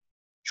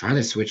try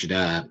to switch it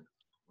up.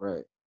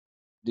 right.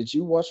 Did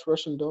you watch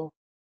Russian Doll?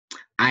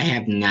 I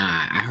have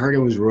not. I heard it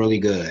was really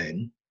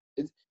good.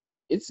 It's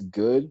it's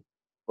good,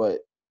 but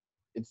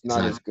it's It's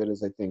not not as good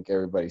as I think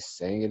everybody's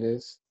saying it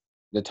is.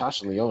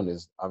 Natasha Lyonne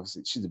is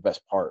obviously she's the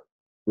best part,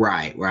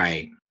 right,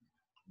 right.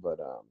 but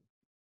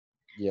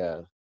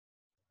yeah,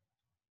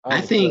 I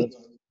I don't know. So think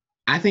that's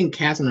I think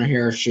Catherine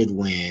O'Hara should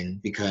win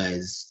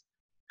because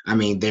I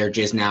mean they're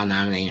just now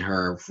nominating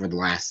her for the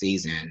last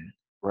season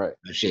right,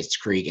 of Schitt's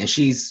Creek, and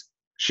she's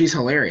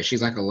hilarious.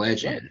 She's like a right.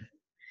 legend.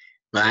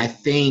 But I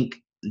think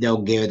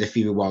they'll give it to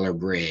Phoebe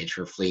Waller-Bridge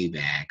for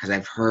Fleabag because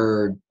I've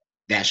heard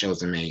that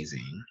show's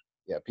amazing.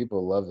 Yeah,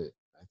 people love it.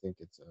 I think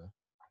it's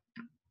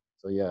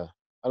so yeah.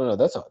 I don't know.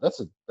 That's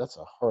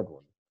a hard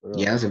one for Yeah,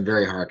 real. that's a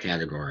very hard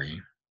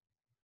category.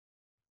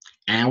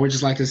 And I would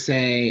just like to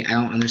say I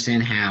don't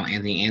understand how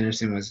Anthony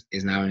Anderson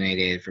is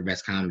nominated for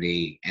Best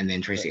Comedy, and then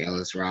Right. Tracy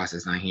Ellis Ross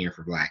is not here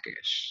for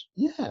Blackish.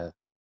 Yeah,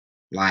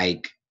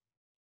 Like,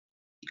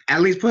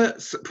 at least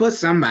put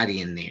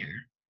somebody in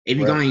there. If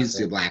you're right, gonna use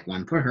the right, black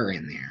one, put her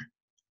in there.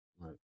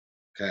 right.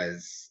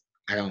 Because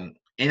I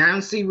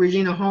don't see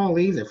Regina Hall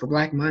either for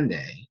Black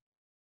Monday.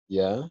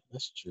 Yeah,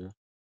 that's true.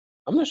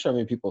 I'm not sure how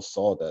many people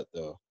saw that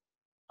though.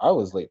 I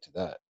was late to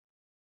that.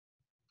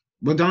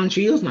 But Don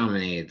Cheadle's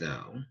nominated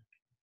though.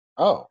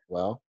 Oh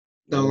well,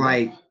 So let me know.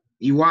 like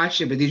you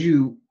watched it, but did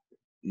you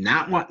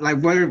not want like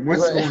what's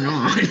Right. going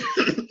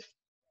on?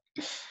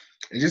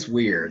 It's just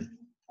weird.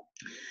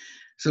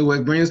 So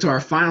what brings us to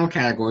our final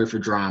category for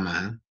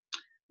drama.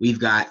 We've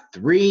got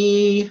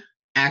 3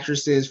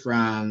 actresses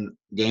from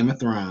Game of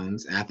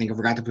Thrones, and I think I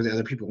forgot to put the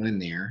other people in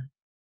there.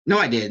 No,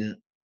 I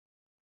didn't.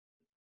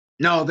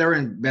 No, they're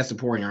in Best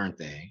Supporting, aren't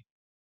they?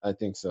 I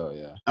think so.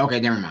 Yeah. Okay,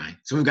 never mind.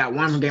 So we've got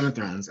one from Game of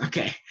Thrones.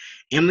 Okay.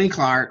 Emily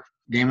Clark,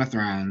 Game of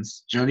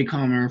Thrones, Jodie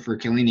Comer for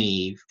Killing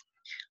Eve,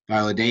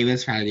 Viola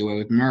Davis for How to Get Away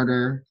with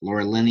Murder,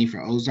 Laura Linney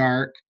for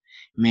Ozark,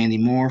 Mandy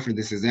Moore for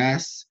This Is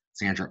Us,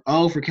 Sandra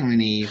Oh for Killing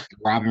Eve,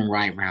 Robin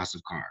Wright for House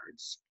of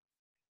Cards.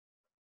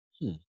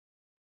 Hmm. Yeah.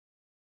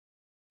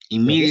 This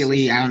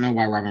Immediately, is I don't know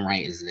why Robin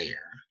Wright is there.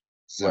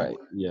 right. So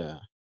Yeah.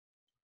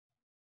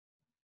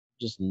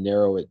 Just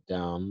narrow it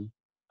down.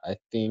 I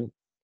think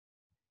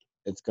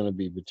it's gonna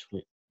be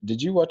between.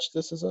 Did you watch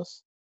This Is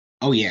Us?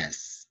 Oh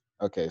yes.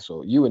 Okay,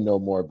 so you would know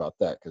more about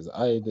that because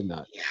I did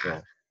not. Yeah.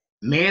 So,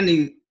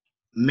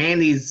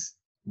 Mandy's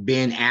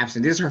been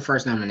absent. This is her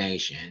first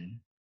nomination,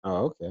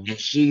 oh, okay, and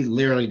she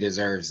literally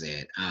deserves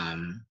it.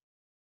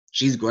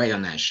 She's great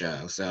on that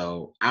show.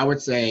 So I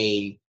would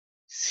say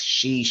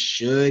she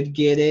should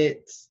get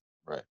it,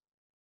 right,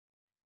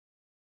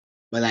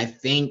 but I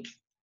think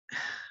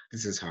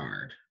this is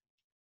hard.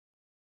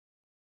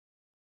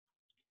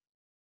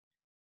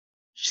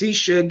 She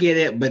should get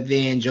it, but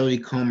then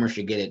Jodie Comer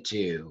should get it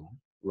too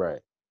right,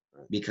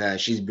 right.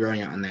 because she's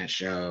brilliant on that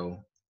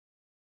show.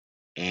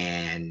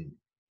 And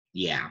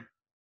yeah,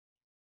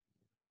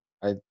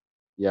 I,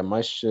 yeah,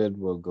 my should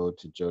will go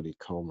to Jodie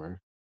Comer,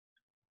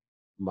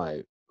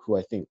 my who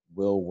I think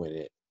will win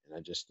it, and I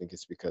just think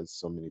it's because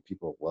so many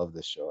people love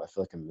the show. I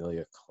feel like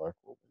Amelia Clark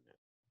will win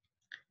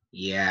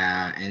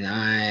yeah, and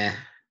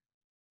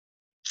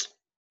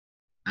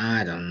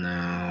I don't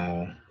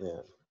know. it.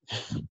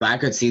 Yeah, But I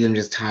could see them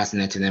just tossing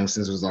it to them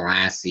since it was the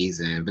last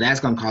season. But that's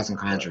going to cause some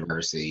right,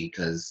 controversy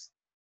because,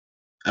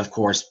 of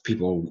course,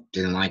 people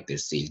didn't like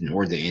this season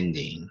or the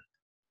ending.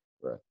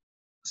 right.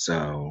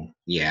 So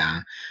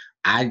yeah,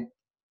 I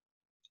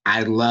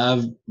I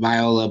love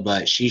Viola,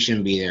 but she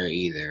shouldn't be there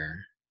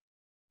either.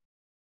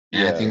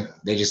 And I Yeah, think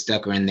they just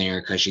stuck her in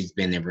there because she's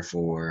been there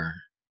before.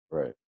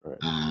 right, right.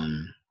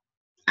 Um,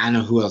 I don't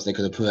know who else they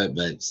could have put,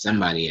 but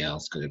somebody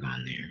else could have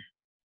gone there.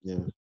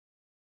 Yeah.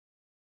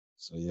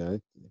 So yeah,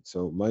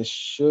 so my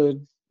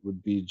should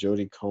would be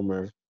Jodie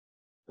Comer,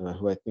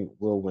 who I think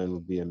will win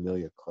would be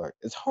Amelia Clark.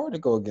 It's hard to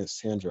go against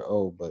Sandra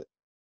Oh, but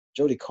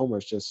Jodie Comer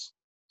is just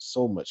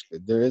so much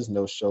good. There is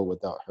no show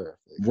without her.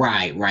 Like,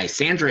 Right, right.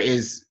 Sandra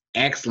is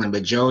excellent,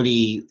 but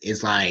Jodie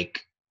is like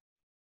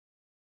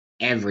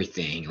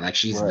everything. Like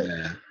she's right,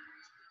 the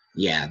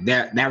yeah,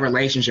 that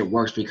relationship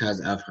works because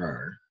of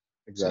her.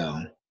 So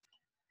exactly.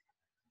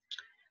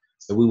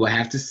 we will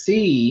have to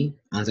see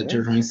on Yeah,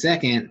 September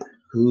 22nd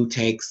who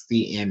takes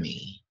the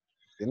Emmy.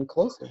 getting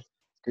closer. It's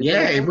creeping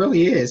Yeah, up it on us.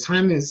 really is.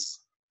 Time is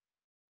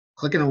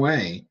clicking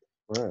away.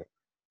 Right.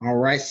 All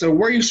right. So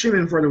where are you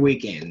streaming for the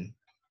weekend?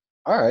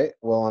 All right.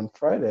 Well, on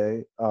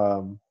Friday,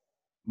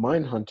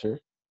 Mindhunter,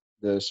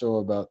 the show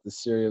about the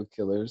serial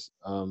killers,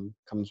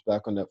 comes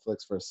back on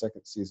Netflix for a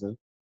second season.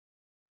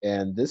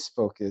 And this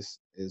focus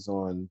is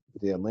on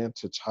the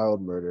Atlanta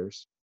child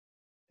murders,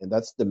 and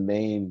that's the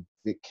main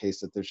big case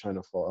that they're trying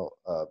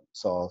to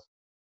solve.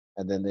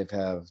 And then they've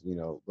have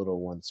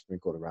little ones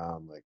sprinkled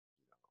around, like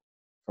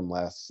from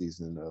last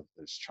season of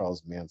there's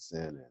Charles Manson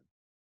and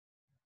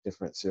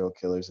different serial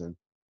killers, and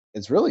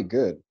it's really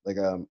good. Like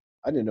I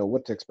didn't know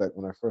what to expect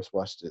when I first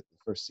watched it the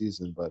first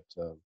season, but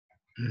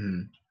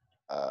Mhm.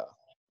 uh,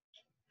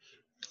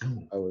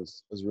 Oh. I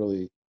was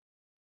really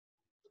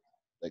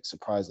like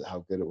surprised at how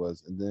good it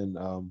was. And then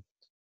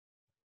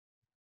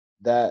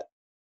that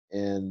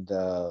and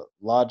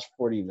Lodge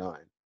 49.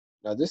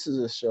 Now this is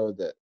a show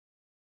that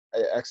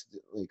I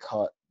accidentally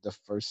caught the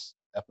first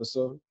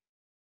episode,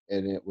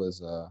 and it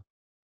was oh,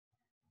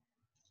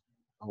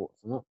 if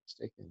I'm not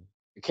mistaken,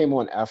 it came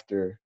on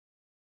after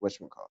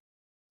whatchamacallit,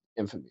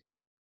 Infamy. So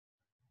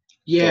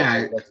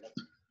Yeah. that's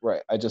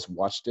right. I just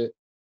watched it,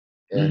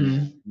 and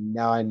Mhm.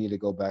 now I need to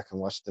go back and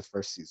watch the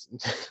first season.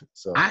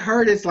 So I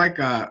heard it's like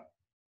a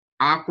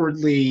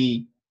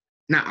awkwardly,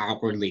 not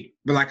awkwardly,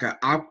 but like a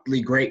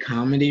awkwardly great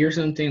comedy or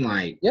something.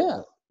 Like,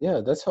 yeah,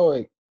 yeah, that's how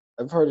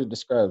I've heard it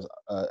described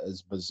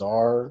as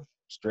bizarre,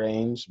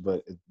 strange,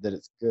 but that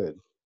it's good.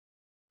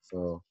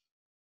 So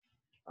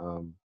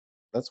um,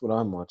 that's what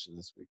I'm watching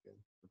this weekend.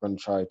 I'm gonna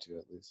try to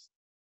at least.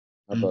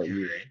 How about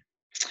you?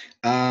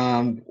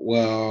 okay.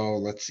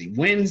 Well, let's see.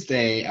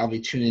 Wednesday, I'll be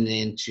tuning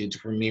in to the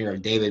premiere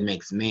of David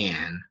Makes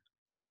Man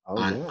Oh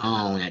on yeah.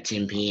 OWN at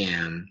 10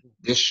 p.m.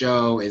 This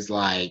show is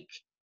like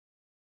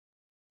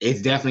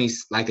it's definitely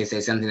like they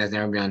say something that's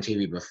never been on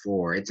TV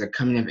before. It's a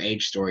coming of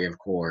age story, of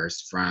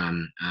course,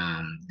 from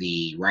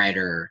the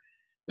writer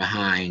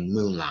behind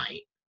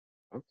Moonlight,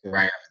 Okay.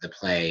 writer of the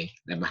play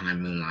that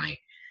behind Moonlight.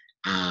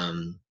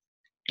 Um,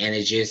 and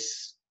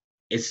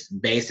it's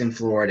based in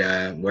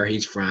Florida, where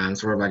he's from,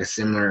 sort of like a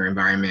similar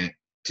environment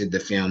to the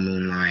film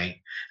Moonlight,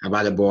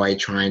 about a boy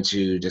trying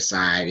to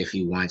decide if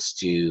he wants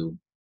to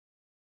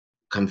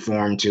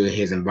conform to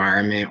his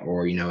environment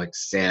or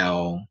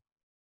excel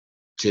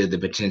to the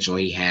potential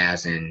he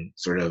has and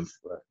sort of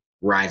Right.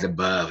 rise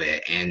above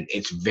it. And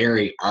it's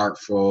very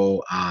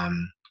artful.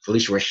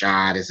 Felicia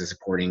Rashad is a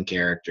supporting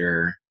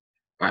character,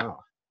 but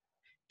Wow.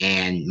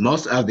 and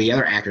most of the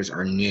other actors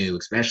are new,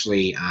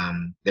 especially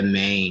the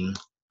main,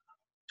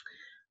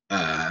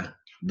 uh,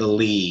 the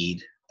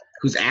lead,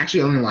 who's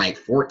actually only like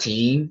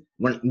 14.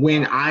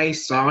 When Wow. I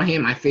saw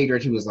him, I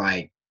figured he was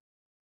like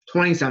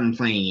 20 something,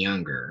 playing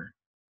younger,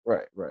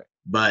 Right. Right.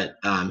 but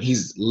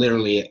he's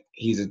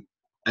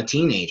a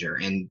teenager,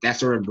 and that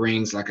sort of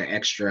brings like Yeah.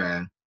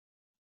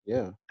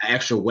 an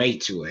extra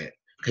weight to it.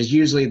 Because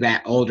usually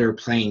that older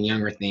playing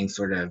younger thing,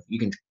 sort of, you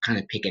can kind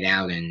of pick it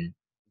out and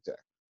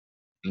Exactly.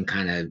 and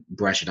kind of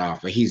brush it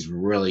off. But he's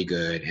really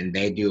good, and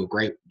they do a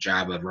great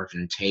job of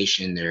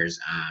representation. There's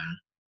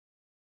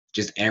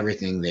just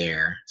everything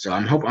there. So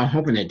I'm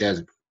hoping it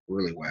does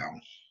really well.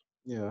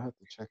 Yeah, I have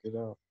to check it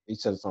out. You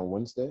said it's on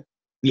Wednesday?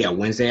 Yeah,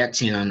 Wednesday at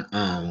 10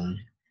 on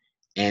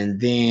and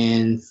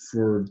then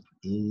for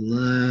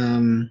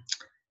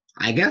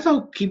I guess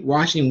I'll keep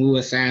watching Wu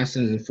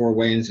Assassins and Four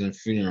Weddings and a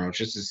Funeral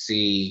just to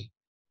see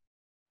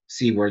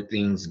where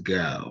things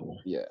go.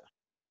 Yeah.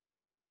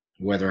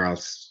 Whether I'll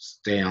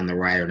stay on the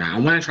right or not. I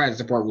want to try to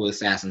support Wu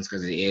Assassins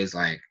because it is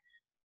like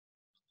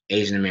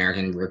Asian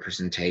American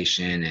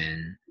representation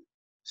and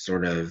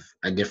sort of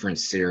a different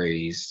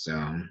series.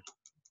 So,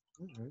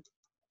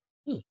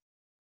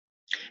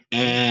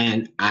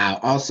 and I'll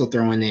also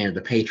throw in there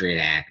the Patriot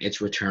Act.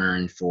 It's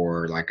returned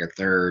for like a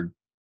third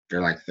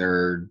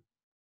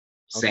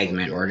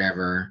segment or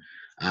whatever.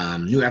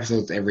 New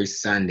episodes every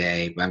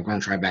Sunday, but I'm going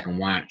to try back and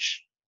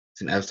watch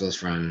some episodes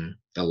from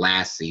the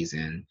last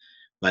season.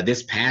 But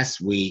this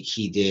past week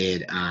he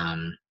did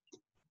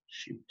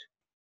shoot,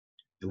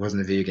 it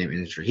wasn't the video game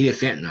industry. He did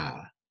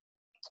fentanyl.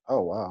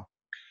 Oh wow.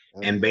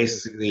 And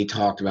basically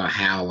talked about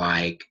how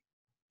like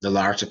the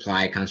large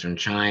supply comes from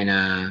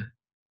China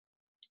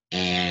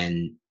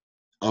and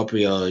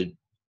opioid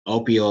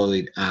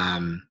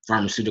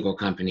pharmaceutical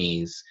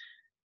companies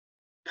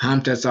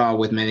pumped us all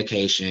with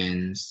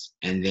medications,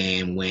 and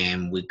then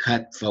when we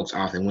cut folks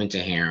off, they went to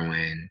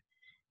heroin,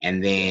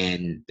 and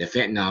then the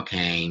fentanyl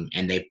came,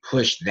 and they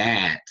pushed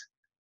that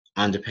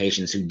onto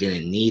patients who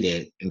didn't need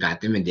it and got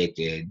them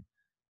addicted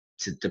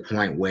to the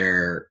point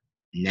where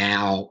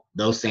now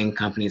those same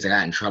companies that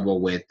got in trouble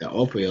with the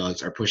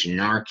opioids are pushing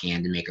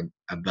Narcan to make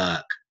a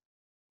buck,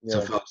 so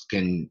folks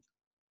can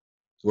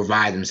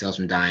revive themselves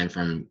from dying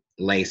from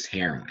laced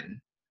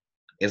heroin.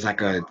 It's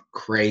like a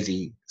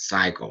crazy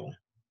cycle.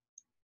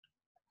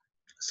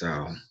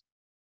 So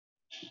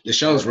the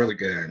show is really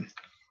good.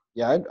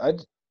 Yeah, I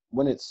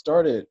when it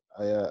started,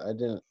 I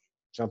didn't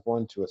jump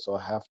onto it, so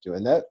I have to.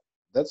 And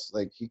that's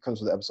like he comes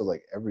with an episode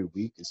like every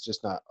week. It's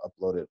just not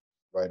uploaded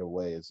right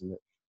away, isn't it?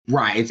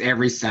 Right. It's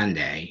every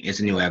Sunday. It's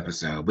a new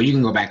episode, but you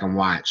can go back and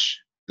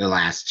watch the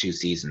last 2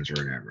 seasons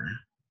or whatever.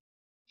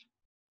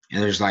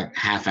 And there's like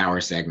half-hour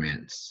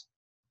segments.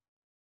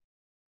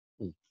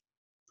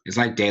 It's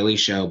like Daily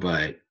Show,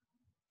 but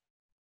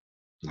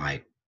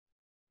like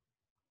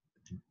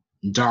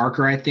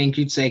darker, I think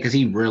you'd say, because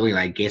he really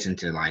like gets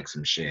into like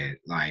some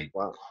shit. Like,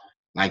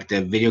 like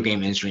the video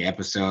game industry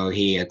episode,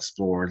 he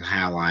explored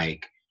how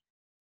like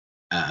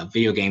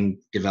video game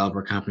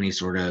developer companies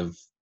sort of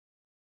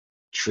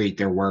treat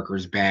their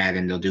workers bad,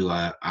 and they'll do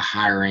a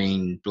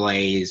hiring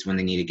blaze when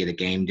they need to get a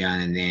game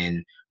done, and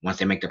then once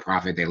they make the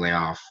profit, they lay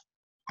off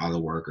all the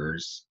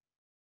workers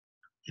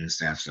and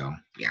stuff. So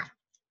yeah.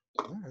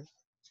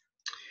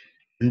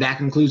 And that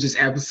concludes this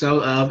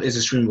episode of Is a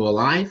Streamable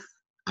Life.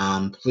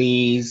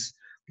 Please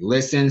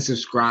listen,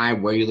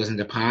 subscribe where you listen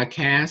to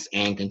podcasts,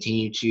 and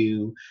continue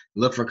to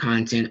look for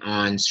content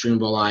on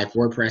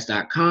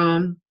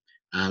streamablelife.wordpress.com.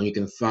 You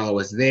can follow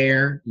us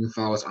there. You can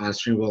follow us on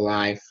Streamable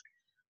Life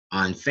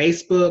on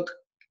Facebook,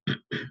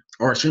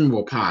 or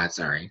Streamable Pod,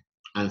 sorry,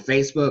 on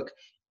Facebook,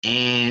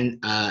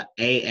 and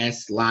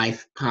AS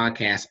Life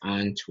Podcast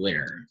on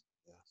Twitter.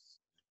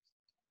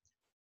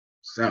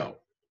 So,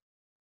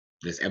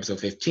 this is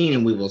episode 15,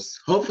 and we will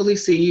hopefully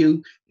see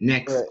you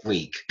next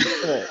week.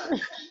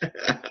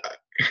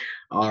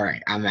 All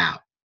right, I'm out.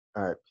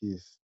 All right,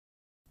 peace.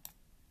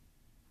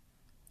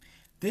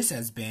 This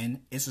has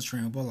been It's a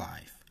Streamable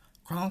Life,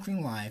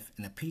 chronicling life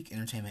in the peak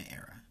entertainment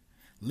era.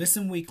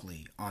 Listen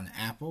weekly on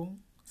Apple,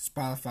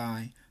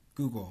 Spotify,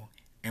 Google,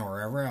 and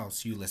wherever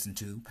else you listen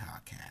to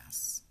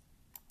podcasts.